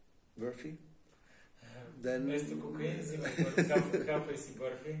 Burfi. Then вместо кокаин взимай хапай си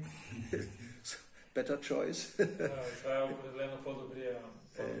бърфи. Better choice. Това е определено по-добрия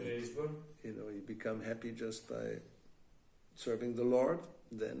избор. You become happy just by serving the Lord,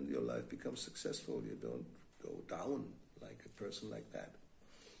 then your life becomes successful. You don't go down like a person like that.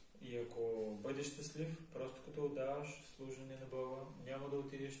 И ако бъдеш щастлив, просто като отдаваш служене на Бога, няма да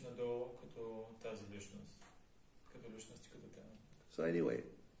отидеш надолу като тази личност. Като личности като тази. So anyway,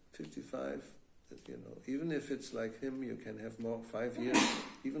 55, even if it's like him, you can have more, 5 years.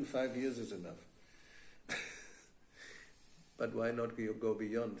 Even 5 years is enough. But why not go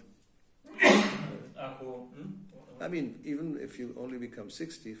beyond? I mean, even if you only become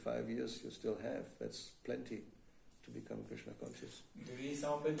 60, 5 years you still have. That's plenty to become Krishna conscious. Дори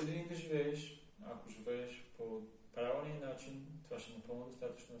само 5 години да живееш, ако живееш по правилния начин, това ще напълно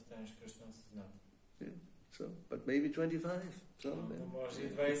достатъчно да станеш Кришна съзнат. So, but maybe 25. So, може и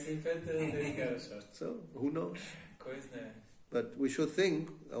 25 да изкараш. So, who knows? Кой знае? But we should think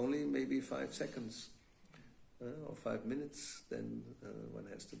only maybe 5 seconds or 5 minutes, then one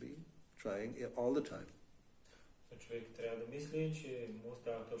has to be trying all the time. Човек трябва да мисли, че му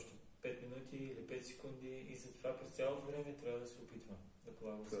остават още 5 минути или 5 секунди и за това през цялото време трябва да се опитва да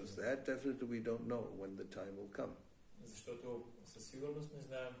полага усилия. Because that definitely we don't know when the time will come. Защото със сигурност не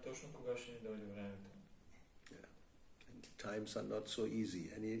знаем точно кога ще ни дойде времето. Times are not so easy.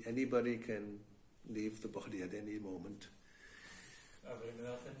 Anybody can leave the body at any moment. А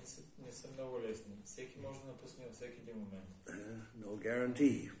времената не са много лесни. Всеки може да напусне във всеки един момент. No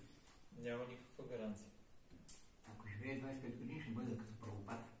guarantee. Няма никаква гаранция. Ако живее 25 години, ще бъда като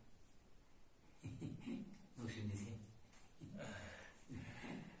Прабхупада. На 80.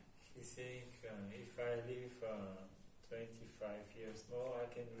 He's saying, if I live 25 years more, I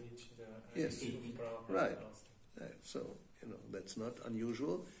can reach the Yes. of Prabhupada Right. also. So, that's not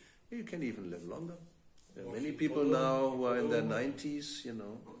unusual. You can even live longer. There are Може many и people по-дълго, now и who are in their по-дълго. 90s,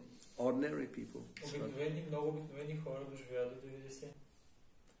 ordinary people. It's not- Много обикновени хора доживеят до 90.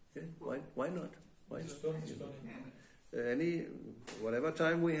 yeah, why not? Why not? Защо? Защо не? Whatever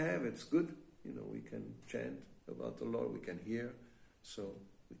time we have, it's good. We can chant about the Lord, we can hear, so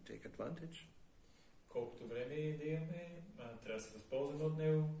we take advantage. Колкото време да имаме, трябва да се възползваме от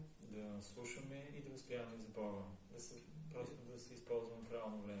него, да слушаме и да възпяваме за Бога. Просто да се използваме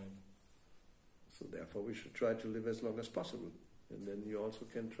правилно времето. So therefore we should try to live as long as possible. And then you also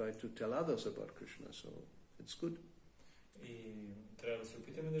can try to tell others about Krishna, so it's good. И трябва да се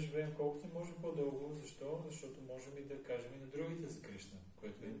опитаме да живеем колкото може по-дълго. Защо? Защото можем и да кажем и на другите за Кришна,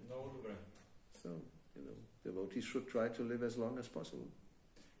 което е много добре. So, devotees should try to live as long as possible.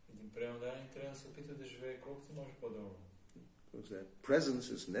 Един преданник трябва да се опита да живее колкото може по-дълго. Because their presence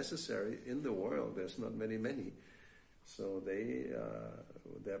is necessary in the world. There's not many. So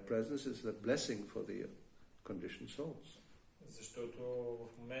their presence is a blessing for the conditioned souls. Защото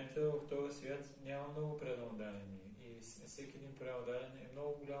в момента в този свят няма много преданодадени и всеки един преданодаден е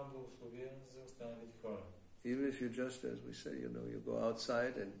много голямо благословие за останалите хора. Even if you just, as we say, you go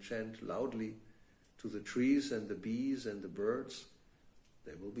outside and chant loudly to the trees and the bees and the birds,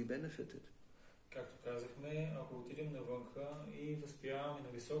 they will be benefited. Както казахме, ако отидем навънка и възпяваме на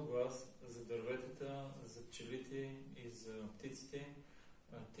висок глас за дърветата, за пчелите и за птиците,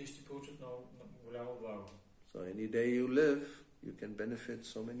 те ще получат много голямо благо. So any day you live, you can benefit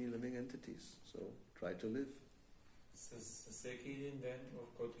so many living entities. So try to live. С всеки един ден,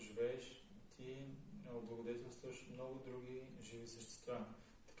 в който живееш, ти облагодетелстваш много други живи същества.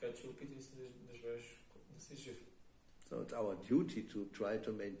 Така че опитай се да живееш, да си жив. So it's our duty to try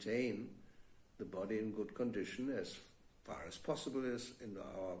to maintain the body in good condition as far as possible is in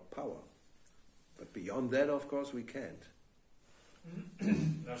our power. But beyond that, of course, we can't.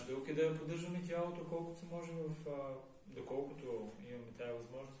 Наш дълг е да поддържаме тялото колкото се може доколкото имаме тази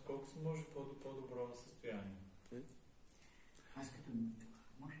възможност, колкото се може по-добро състояние.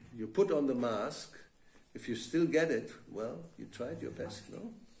 You put on the mask. If you still get it, well, you tried your best, no?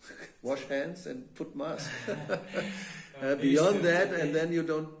 Wash hands and put mask. Beyond that, and then you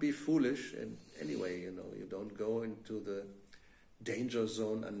don't be foolish. And anyway, you don't go into the danger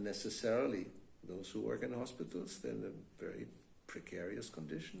zone unnecessarily. Those who work in hospitals, they're in a very precarious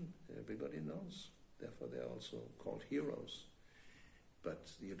condition. Everybody knows. Therefore, they're also called heroes. But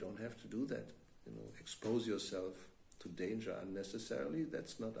you don't have to do that. Expose yourself to danger unnecessarily.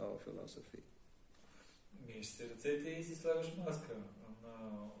 That's not our philosophy. Миеш си ръцете и си слагаш маска.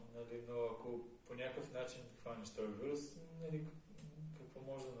 Но ако по някакъв начин хванеш този вирус, какво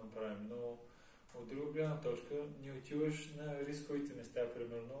може да направим? Но от друга гледна точка не отиваш на рисковите места,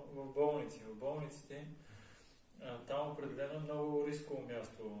 примерно в болници. В болниците там определено много рисково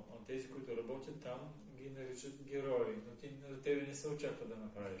място. Тези, които работят там, ги наричат герои, но тебе не се очаква да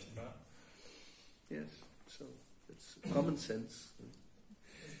направиш това. Yes, so it's common sense.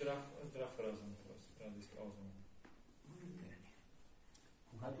 Здрав разум просто трябва да използваме.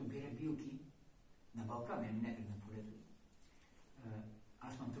 Когато бира билки на Балкана или някъде на полето,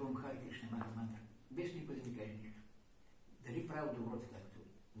 аз мантрувам Хари Кришна мантра. Без никой да ми каже нищо. Дали правя доброто, както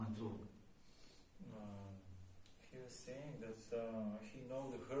мантрувам? He was saying that he knows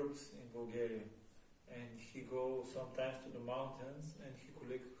the herbs in Bulgaria and he goes sometimes to the mountains and he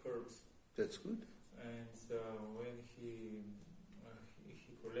collects herbs. That's good. And when he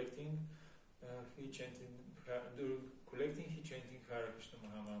collecting, he chanting Hare Krishna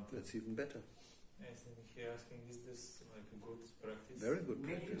Maha Mantra. That's even better. And he asking, is this like a good practice? Very good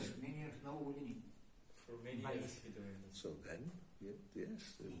practice. Many years, много години. For many years he doing this. So then, yes,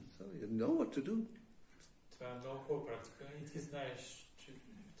 so you know what to do. Това е много хубава практика и ти знаеш, че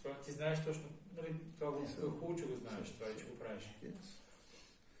ти знаеш точно, нали, това е хубаво, че го знаеш, това е, че го правиш. Yes.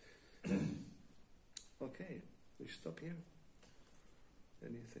 Okay, we stop here.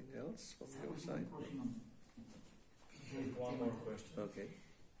 Anything else from your side? One more question. Okay.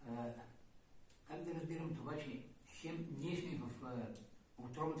 Как да разбирам това, че хем ние сме в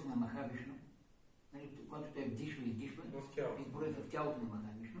отробата на Махавишну, когато той вдишва и издишва, изборът в тялото на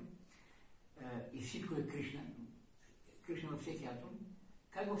Махавишну, и всичко е Кришна, Кришна във всеки атом,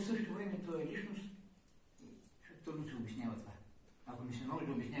 как в същото време това е личност, трудно се обяснява това. Ако ми се може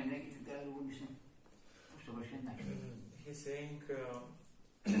да обяснявам някакви, трябва да го обясня. Що вършен начин. He's saying,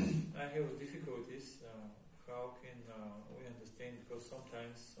 I have difficulties. How can we understand? Because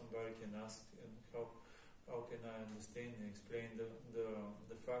sometimes somebody can ask, and how can I understand and explain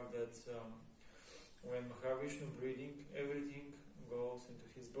the fact that when Mahavishnu breathing, everything goes into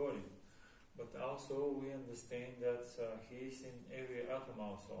his body. But also we understand that he is in every atom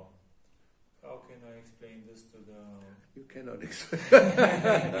also. How can I explain this to the... You cannot explain.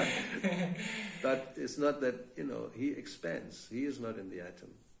 But it's not that, he expands. He is not in the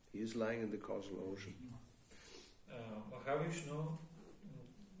atom. He is lying in the causal ocean. Махавишну,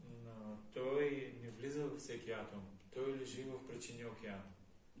 той не влиза във всеки атом. Той лежи в причинния океан.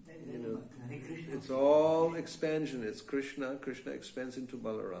 It's all expansion. It's Krishna. Krishna expands into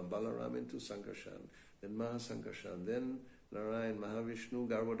Balaram. Balaram into Sankarshan. Then Mahasankarshan. Then Narayan, Mahavishnu,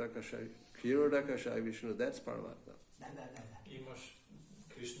 Garbhodakashai, Kshirodakashai Vishnu. That's Paramatma. Имаш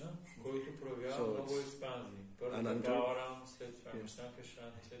Кришна, който проявява много експанзии. Първо Баларам, след това имаш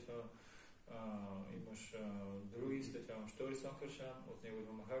Санкаршан, след това имаш други, след това имаш втори Санкаршан, от него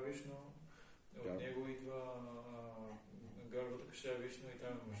идва Махавишну, от него идва Гарбhodakashai Vishnu и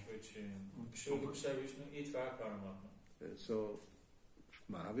там имаш вече Kshirodakashai Vishnu и това е Параматма. So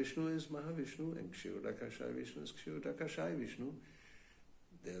Mahavishnu is Mahavishnu and Kshirodakashai Vishnu is Kshirodakashai Vishnu.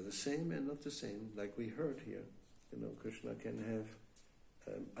 They're the same and not the same, like we heard here. Krishna can have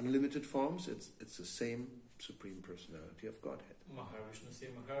unlimited forms. It's the same Supreme Personality of Godhead. Mahavishnu си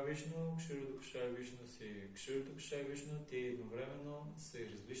Mahavishnu, Kshirodakashai Vishnu си Kshirodakashai Vishnu. Те едновременно са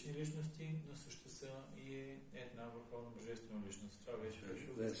различни личности, но също са и една върховна божествена личност. Това беше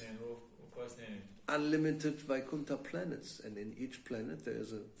обяснено в обяснението. Unlimited Vaikuntha planets, and in each planet there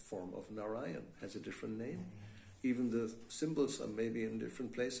is a form of Narayan, has a different name. Even the symbols are maybe in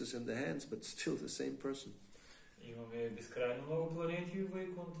different places in the hands, but still the same person. Имаме безкрайно много планети в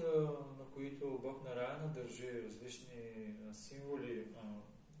Вайкунта, на които Бог Нараяна държи различни символи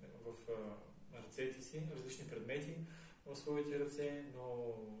в ръцете си, различни предмети в своите ръце,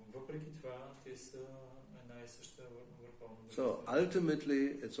 но въпреки това те са една и съща върховна. So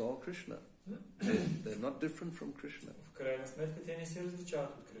ultimately it's all Krishna. They're not different from Krishna. В крайна сметка те не се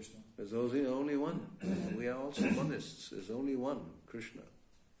различават от Кришна. There's only one. We are also monists. There's only one Krishna.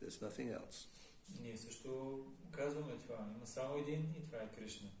 There's nothing else. Ние също казваме това. Има само един и това е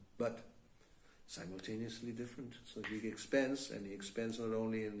Кришна. But simultaneously different. So he expands, and he expands not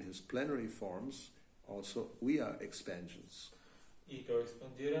only in his plenary forms, also we are expansions. И той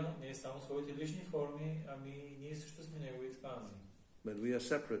експандира не само своите лични форми, ами ние също сме негови експанзии. But we are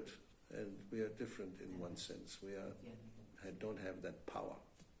separate, and we are different in one sense. We don't have that power,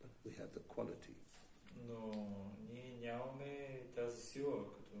 but we have the quality. Но ние нямаме тази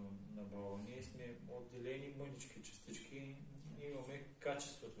сила като на Бога. Ние сме отделени мънички частички, имаме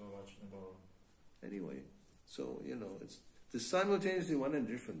качеството обаче на Бога. Anyway, so, it's simultaneously one and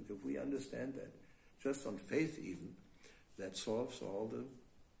different. If we understand that, just on faith even, that solves all the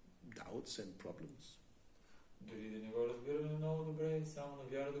doubts and problems. Дори да не го разбираме много добре, само на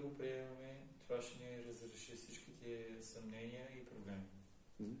вяра да го приемаме, това ще ни разреши всичките съмнения и проблеми.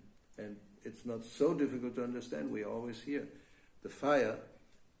 And it's not so difficult to understand. We always hear the fire,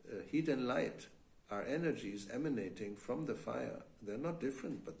 heat and light are energies emanating from the fire. They're not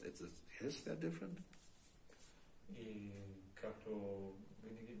different, but yes, they're different. И както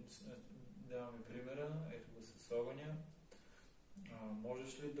винаги даваме примера, ето го с огъня,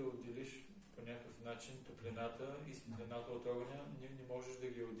 можеш ли да отделиш по някакъв начин топлината и светлината от огъня? Не можеш да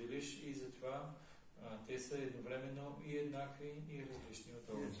ги отделиш и затова те са едновременно и еднакви и различни от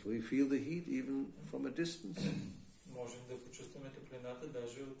огъня. Yes, we feel the heat even from a distance. Можем да почувстваме топлината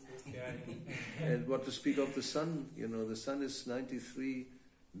даже от разстояние. And what to speak of the sun, the sun is 93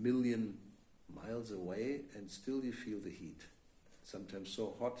 million miles away and still you feel the heat. Sometimes so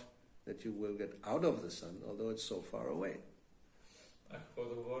hot that you will get out of the sun, although it's so far away. А какво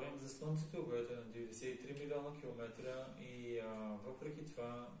да говорим за Слънцето, което е на 93 милиона километра и въпреки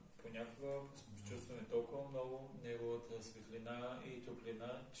това понякога чувстваме толкова много неговата светлина и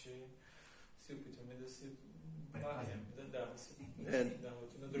топлина, че се опитваме да се махнем.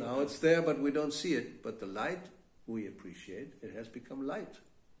 Now it's there, but we don't see it. But the light we appreciate. It has become light.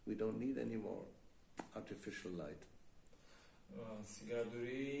 We don't need any more artificial light. Сега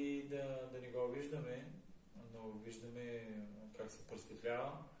дори да не го виждаме, но виждаме как се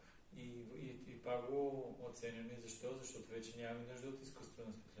просветлява и пак го оценяме. Защо? Защото вече нямаме нужда от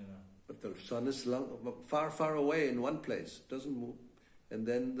изкуствена светлина. But the sun is far, far away in one place. It doesn't move. And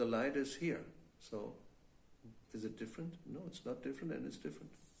then the light is here. So, is it different? No, it's not different and it's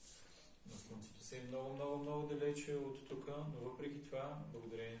different. Но Слънцето се е много, много, много далече от тук, но въпреки това,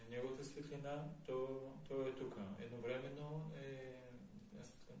 благодарение на неговата светлина, то е тук. Едновременно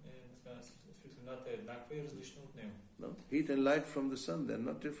светлината е еднаква и различна от него. No, heat and light from the sun, they're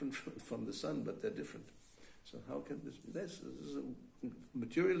not different from the sun, but they're different. So how can this be? This is a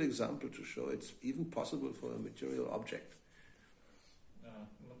material example to show it's even possible for a material object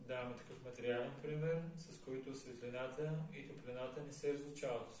даваме такъв материален пример, с който светлината и топлината не се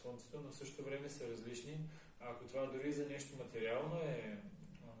различават от Слънцето, но в същото време са различни. А ако това дори за нещо материално е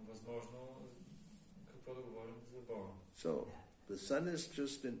възможно, какво да говорим за Бога? So, the sun is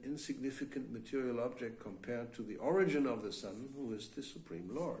just an insignificant material object compared to the origin of the sun, who is the Supreme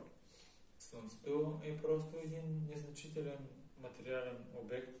Lord. Слънцето е просто един незначителен материален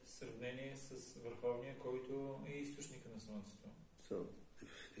обект в сравнение с Върховния, който е източника на Слънцето. So,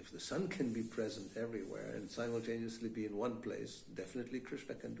 if the sun can be present everywhere and simultaneously be in one place, definitely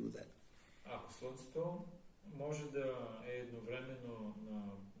Krishna can do that. Ако Слънцето може да е едновременно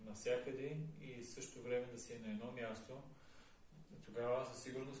навсякъде и също време да си е на едно място, тогава със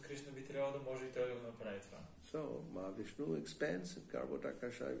сигурност Кришна би трябвало да може и той да го направи това. So, Mahavishnu expands,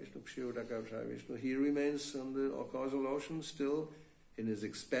 Garbhodakashaya Vishnu, Kshirodakashaya Vishnu. He remains on the causal ocean still in his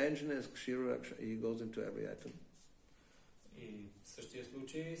expansion as Kshirodakashaya. He goes into every atom. И същия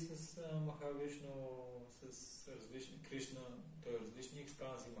случай с Махавишну, с различни Кришна, той различни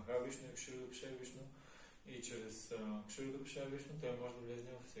експансии, Махавишну и Kshirodakashaya Vishnu. И чрез Kshirodakashaya Vishnu той може да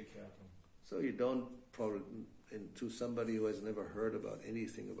влезе във всеки атом. So you don't probably, to somebody who has never heard about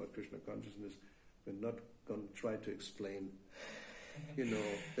anything about Krishna consciousness, we're not going to try to explain,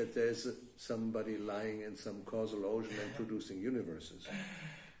 that there's somebody lying in some causal ocean and producing universes.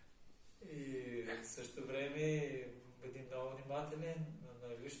 И в същото време бъди много внимателен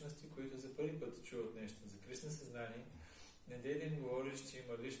на личности, които за първи път чуват нещо за Кришна съзнание. Не дей да им говориш, че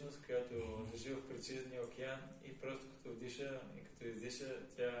има личност, която лежи в пречистения океан и просто като вдиша и като издиша,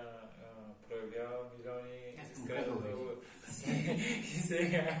 тя проявява милиони изкредно. He say,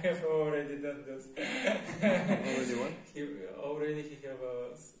 I have already done this. Already what? He have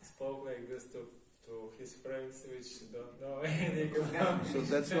spoke like this to his friends which don't know anything about. So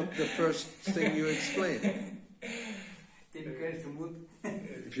that's not the first thing you explain.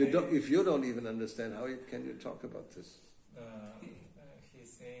 If you don't even understand, how can you talk about this?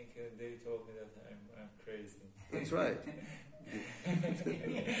 He's saying they told me that I'm crazy. That's right.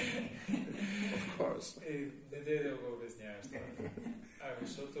 Of course. Не дай да го обясняваш това.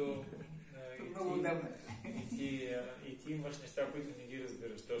 Защото и ти имаш неща, които не ги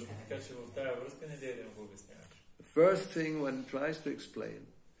разбираш точно. Така че в тая връзка не дай да го обясняваш. The first thing one tries to explain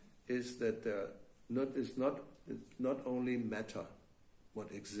is that it's not only matter what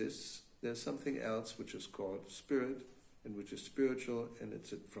exists. There's something else which is called spirit, and which is spiritual, and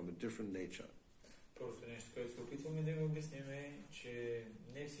it's from a different nature. Първото нещо, което се опитваме да го обясним е, че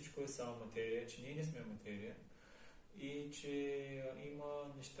не всичко е само материя, че ние не сме материя и че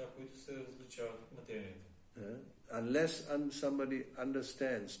има неща, които се различават от материята. Unless somebody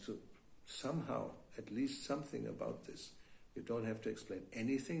understands to somehow, at least something about this, you don't have to explain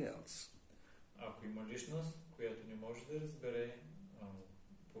anything else. Ако има личност, която не може да разбере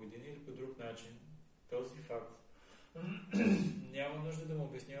по един или по друг начин този факт, няма нужда да му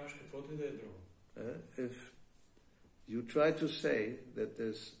обясняваш каквото и да е друго. If you try to say that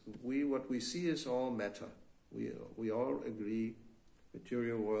what we see is all matter, we all agree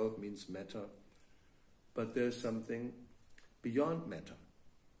material world means matter, but there's something beyond matter.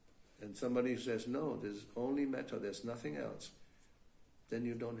 And somebody says, no, there's only matter, there's nothing else. Then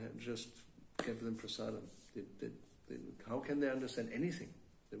you don't have, just give them prasadam. How can they understand anything?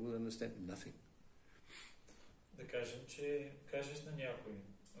 They will understand nothing. Да кажем, че кажеш на някой,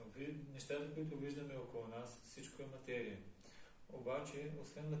 нещата, които виждаме около нас, всичко е материя. Обаче,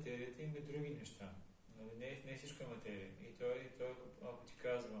 освен материята, има и други неща. Не всичко е материя. И той ако ти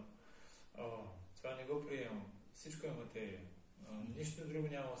казва, това не го приемам, всичко е материя. Нищо друго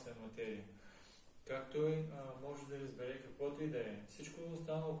няма освен материя. Как той може да разбере каквото и да е. Всичко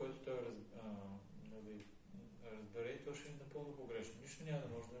останало, което той разбере, то ще е напълно погрешно. Нищо няма да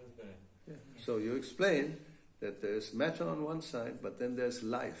може да разбере. So you explain that there's matter on one side, but then there's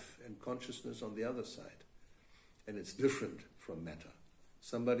life and consciousness on the other side. And it's different from matter.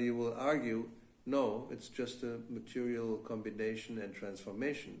 Somebody will argue, no, it's just a material combination and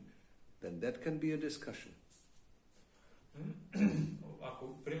transformation. Then that can be a discussion.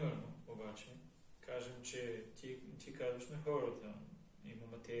 Ако, примерно, обаче, кажем, че ти казваш на хората, има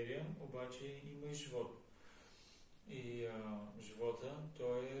материя, обаче има и живот. И живота,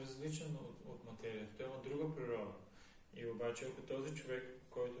 той е различен от материята, той има друга природа. И обаче, ако този човек,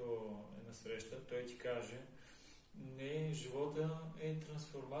 който е насреща, той ти каже, не, живота е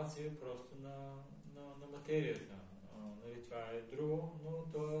трансформация просто на материята. Това е друго, но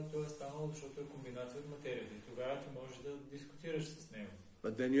то е станало, защото е комбинация от материята. И тогава ти можеш да дискутираш с него.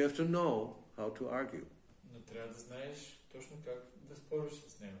 But then you have to know how to argue. Но трябва да знаеш точно как да спориш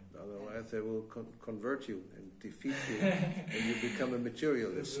с него. Otherwise they will convert you and defeat you and you become a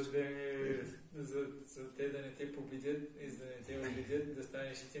materialist. За те да не те победят и за да не те убедят да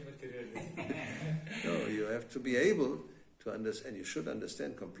станеш и ти материалист. No, you have to be able to understand, you should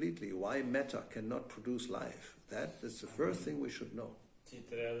understand completely why matter cannot produce life. That is the first thing we should know. Ти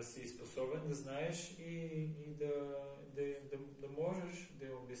трябва да си способен да знаеш и да можеш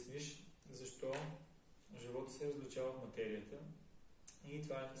да обясниш защо живота се различава от материята. И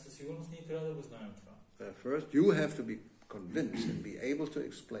това със сигурност ние трябва да го знаем това. First, you have to be convinced and be able to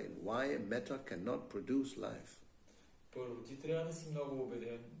explain why matter cannot produce life. Първо, ти трябва да си много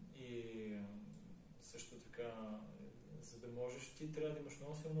убеден и също така, за да можеш, ти трябва да имаш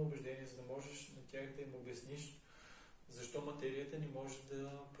много силно убеждение, за да можеш на тях да им обясниш защо материята не може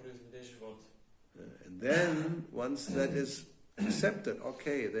да произведе живот. And then, once that is accepted,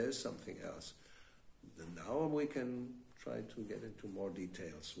 okay, there is something else. Then now we can try to get into more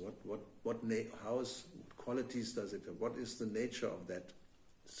details. What qualities does it have? What is the nature of that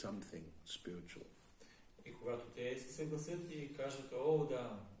something spiritual? И когато те се съгласят и кажат,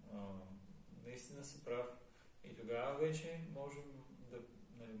 да, наистина си прав, и тогава вече можем да,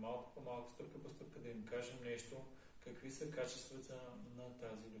 малко по малко, стъпка по стъпка, да им кажем нещо, какви са качествата на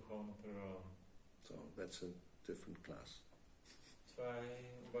тази духовна природа. So that's a different class. Това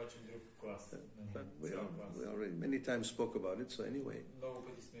е обаче друг клас. But we already many times spoke about it, so anyway. Много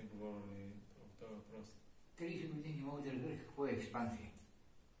пъти сме говорили по този въпрос. 30 години не мога да разбера какво е експансия.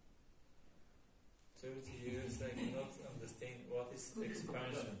 30 years I cannot understand what is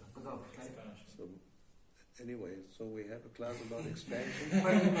expansion. So anyway, so we have a class about expansion.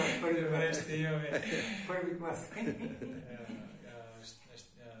 Първи клас.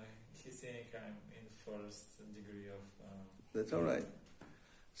 He's saying I'm in the first degree of... That's all right.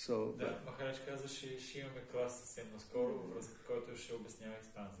 So, да, Махарадж каза, ще имаме клас съвсем наскоро, в който ще обяснява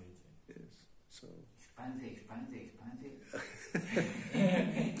експанзиите. Yes. So. Експанзия.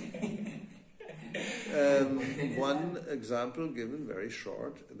 One example given very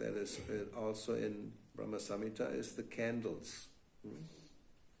short, that is also in Brahma Samhita, is the candles.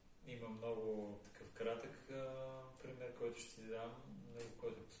 Има много такъв кратък пример, който ще ти дам,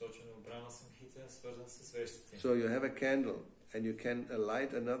 който е посочен в Брахма Самхита, свързан с свещите. So you have a candle, and you can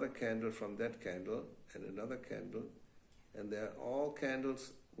light another candle from that candle, and another candle, and they are all candles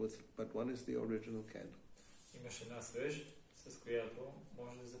but one is the original candle. Имаш една свещ, с която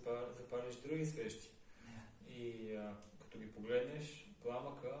можеш да запалиш други свещи. И като ги погледнеш,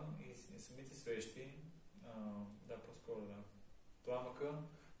 пламъка и самите свещи, пламъка,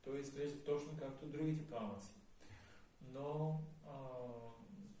 той изглежда точно както другите пламъци. Но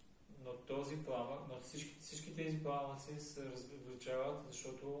този пламък, всички тези пламъци се различават,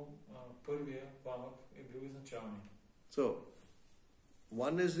 защото първия пламък е бил изначалният. So,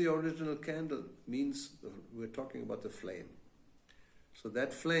 one is the original candle, means we're talking about the flame. So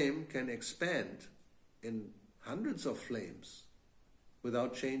that flame can expand in hundreds of flames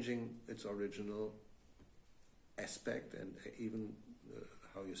without changing its original aspect and even,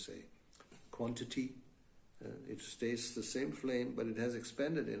 how you say, quantity. It stays the same flame, but it has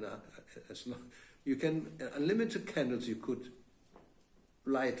expanded in as long. You can unlimited candles you could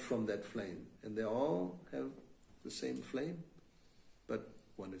light from that flame, and they all have the same flame, but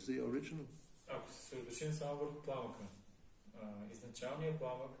one is the original. Ако се съсредоточим само върху пламъка, изначалният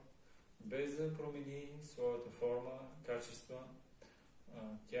пламък, без да промени своята форма, качества,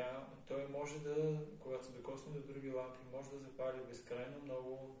 той може да, когато се докосне до други лампи, може да запали безкрайно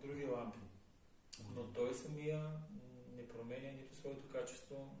много други лампи. Но той самия не променя нито своето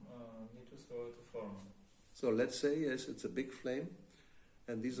качество, нито своята форма. So let's say, yes, it's a big flame,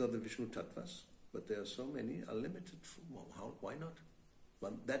 and these are the Vishnu Tattvas, but there are so many unlimited. Why not?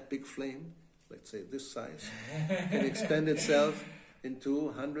 That big flame, let's say this size, can expand itself into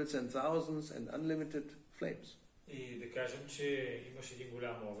hundreds and thousands and unlimited flames. И да кажем, че имаш един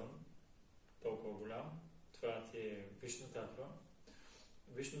голям огън, толкова голям, това ти е Вишну Татва.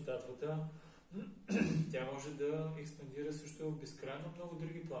 Вишну Татвата, тя може да експандира също безкрайно много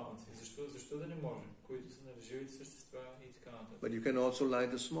други пламъци. Защо да не може? Които са на живите същества и така нататък. But you can also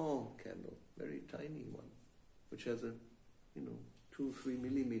light a small candle, very tiny one, which has a, 2-3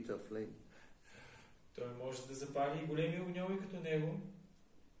 millimeter flame. Той може да запали и големи огньови като него,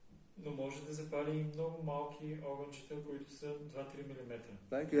 но може да запали и много малки огънчета, които са 2-3 мм.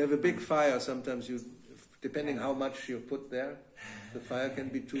 Like you have a big fire, sometimes depending how much you put there, the fire can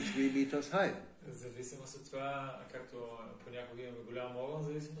be 2-3 meters high. Зависимост от това, както понякога имаме голям огън,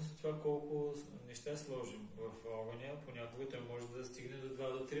 зависимост от това колко неща сложим в огъня, понякога той може да стигне до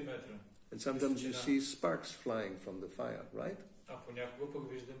 2 до 3 метра. And sometimes you see sparks flying from the fire, right? А понякога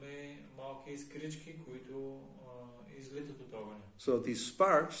пък виждаме малки искрички, които излитат от огъня. So these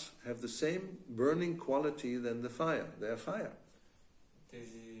sparks have the same burning quality than the fire. They are fire.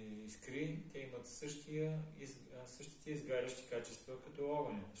 Тези искри, те имат същите изгарящи качества като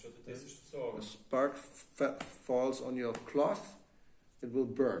огъня, защото те също са огън. A spark falls on your cloth, it will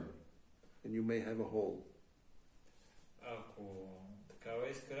burn, and you may have a hole. Ако такава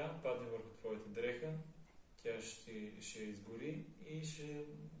искра падне върху твоята дреха, тя ще изгори и ще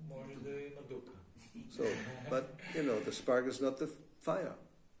може да има дупка. So, but the spark is not the fire.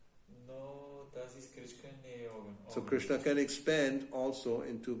 Но тази искричка не е огън. So Krishna can expand also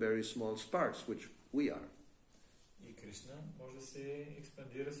into very small sparks, which we are. И Кришна може да се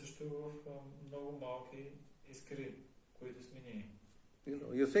експандира също в много малки искри, които сме ние.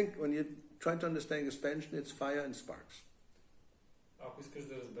 You think when you try to understand expansion, it's fire and sparks. Ако искаш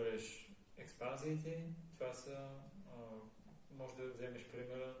да разбереш експанзиите, това са, може да вземеш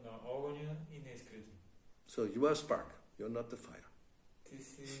примера на огъня и на искрите. So you are spark, you're not the fire. Ти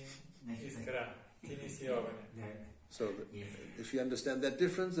си искра, ти не си огъня. So if you understand that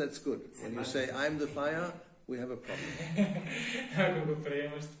difference, that's good. When you say, I'm the fire, we have a problem. Ако го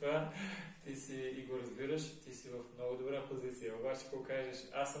приемаш това, ти си и го разбираш, ти си в много добра позиция. Обаче, ако кажеш,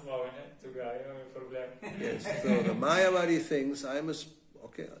 аз съм огъня, тогава имаме проблем. Yes, so the Mayavadi thinks, I'm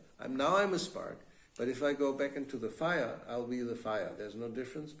a spark, but if I go back into the fire, I'll be the fire. There's no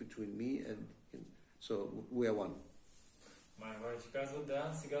difference between me and him. So we are one. Майавади казва,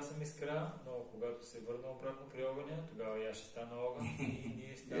 да, сега съм искра, но когато се върна обратно при огъня, тогава я ще стана огън и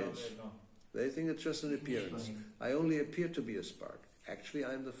ние ставаме едно. They think it's just an appearance. I only appear to be a spark. Actually,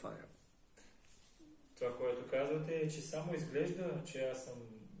 I'm the fire. Това, което казвате, е, че само изглежда, че аз съм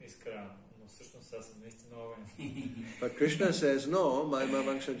искра, но всъщност аз съм наистина огън. But Krishna says, no, my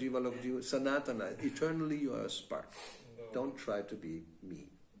Mavangsha Jiva Lok Jiva Sanatana, eternally you are a spark. Don't try to be me.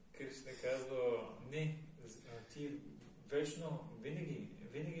 Кришна казва, не, ти вечно,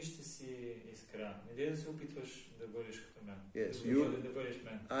 винаги ще си искра. Не дей да се опитваш да бъдеш като мен. Yes, да бъдеш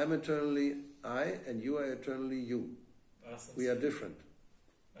мен. I'm eternally I and you are eternally you. We are different.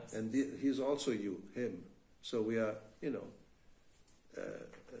 And he's also you, him. So we are,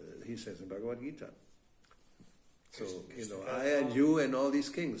 he says in Bhagavad Gita. So, I and you and all these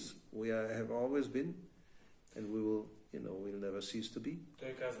kings, have always been, and we will, we'll never cease to be.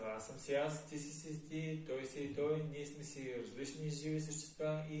 Той казва, аз съм си аз, ти си ти, той си и той, ние сме си различни живи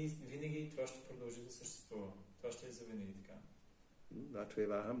същества и винаги това ще продължи да съществува. Това ще е за винаги така.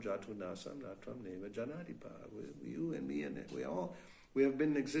 Natvevaham jatu nasam natvam neva janadipa. You and me and we have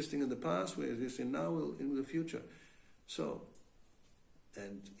been existing in the past, we are existing now, in the future. So,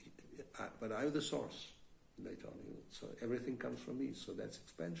 but I'm the source, later on. So everything comes from me, so that's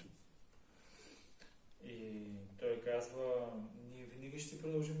expansion. И той казва, ние винаги ще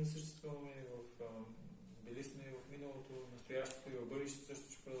продължим да съществуваме, били сме в миналото, настоящето и в бъдещето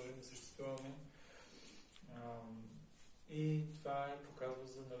също ще продължим да съществуваме. И това показва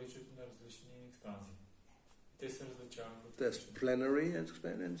за наличието на различни експанзии. Те се различават. There's plenary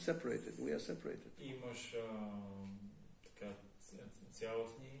and separated. We are separated. Имаш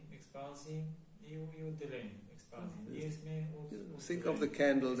цялостни експанзии и отделени експанзии. Ние сме Think of the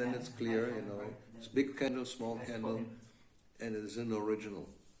candle, then it's clear, It's big candle, small candle, and it is an original.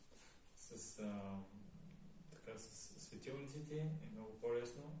 С светилниците е много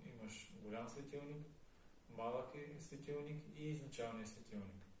по-лесно. Имаш голям светилник, малък светилник и изначалния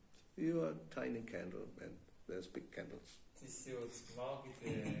светилник. You are a tiny candle, and there's big candles. Ти си от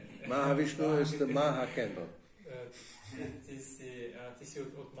малките... Mahavishnu is the Maha candle. Ти си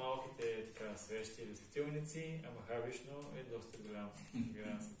от малките свещи или светилници, а Махавишну е доста голям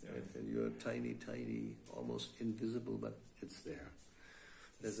светилник. And you're tiny, almost invisible, but it's there.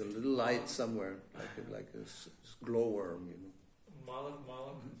 There's a little light somewhere, like a glowworm, Малък,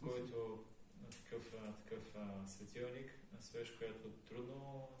 който такъв светилник, свещ, която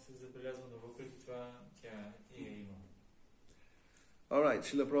трудно се забелязва, но въпреки това тя и е има. All right,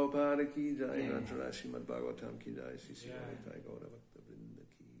 Srila Prabhupada ki jai, Srimad Bhagavatam ki jai, Sri Gauravani.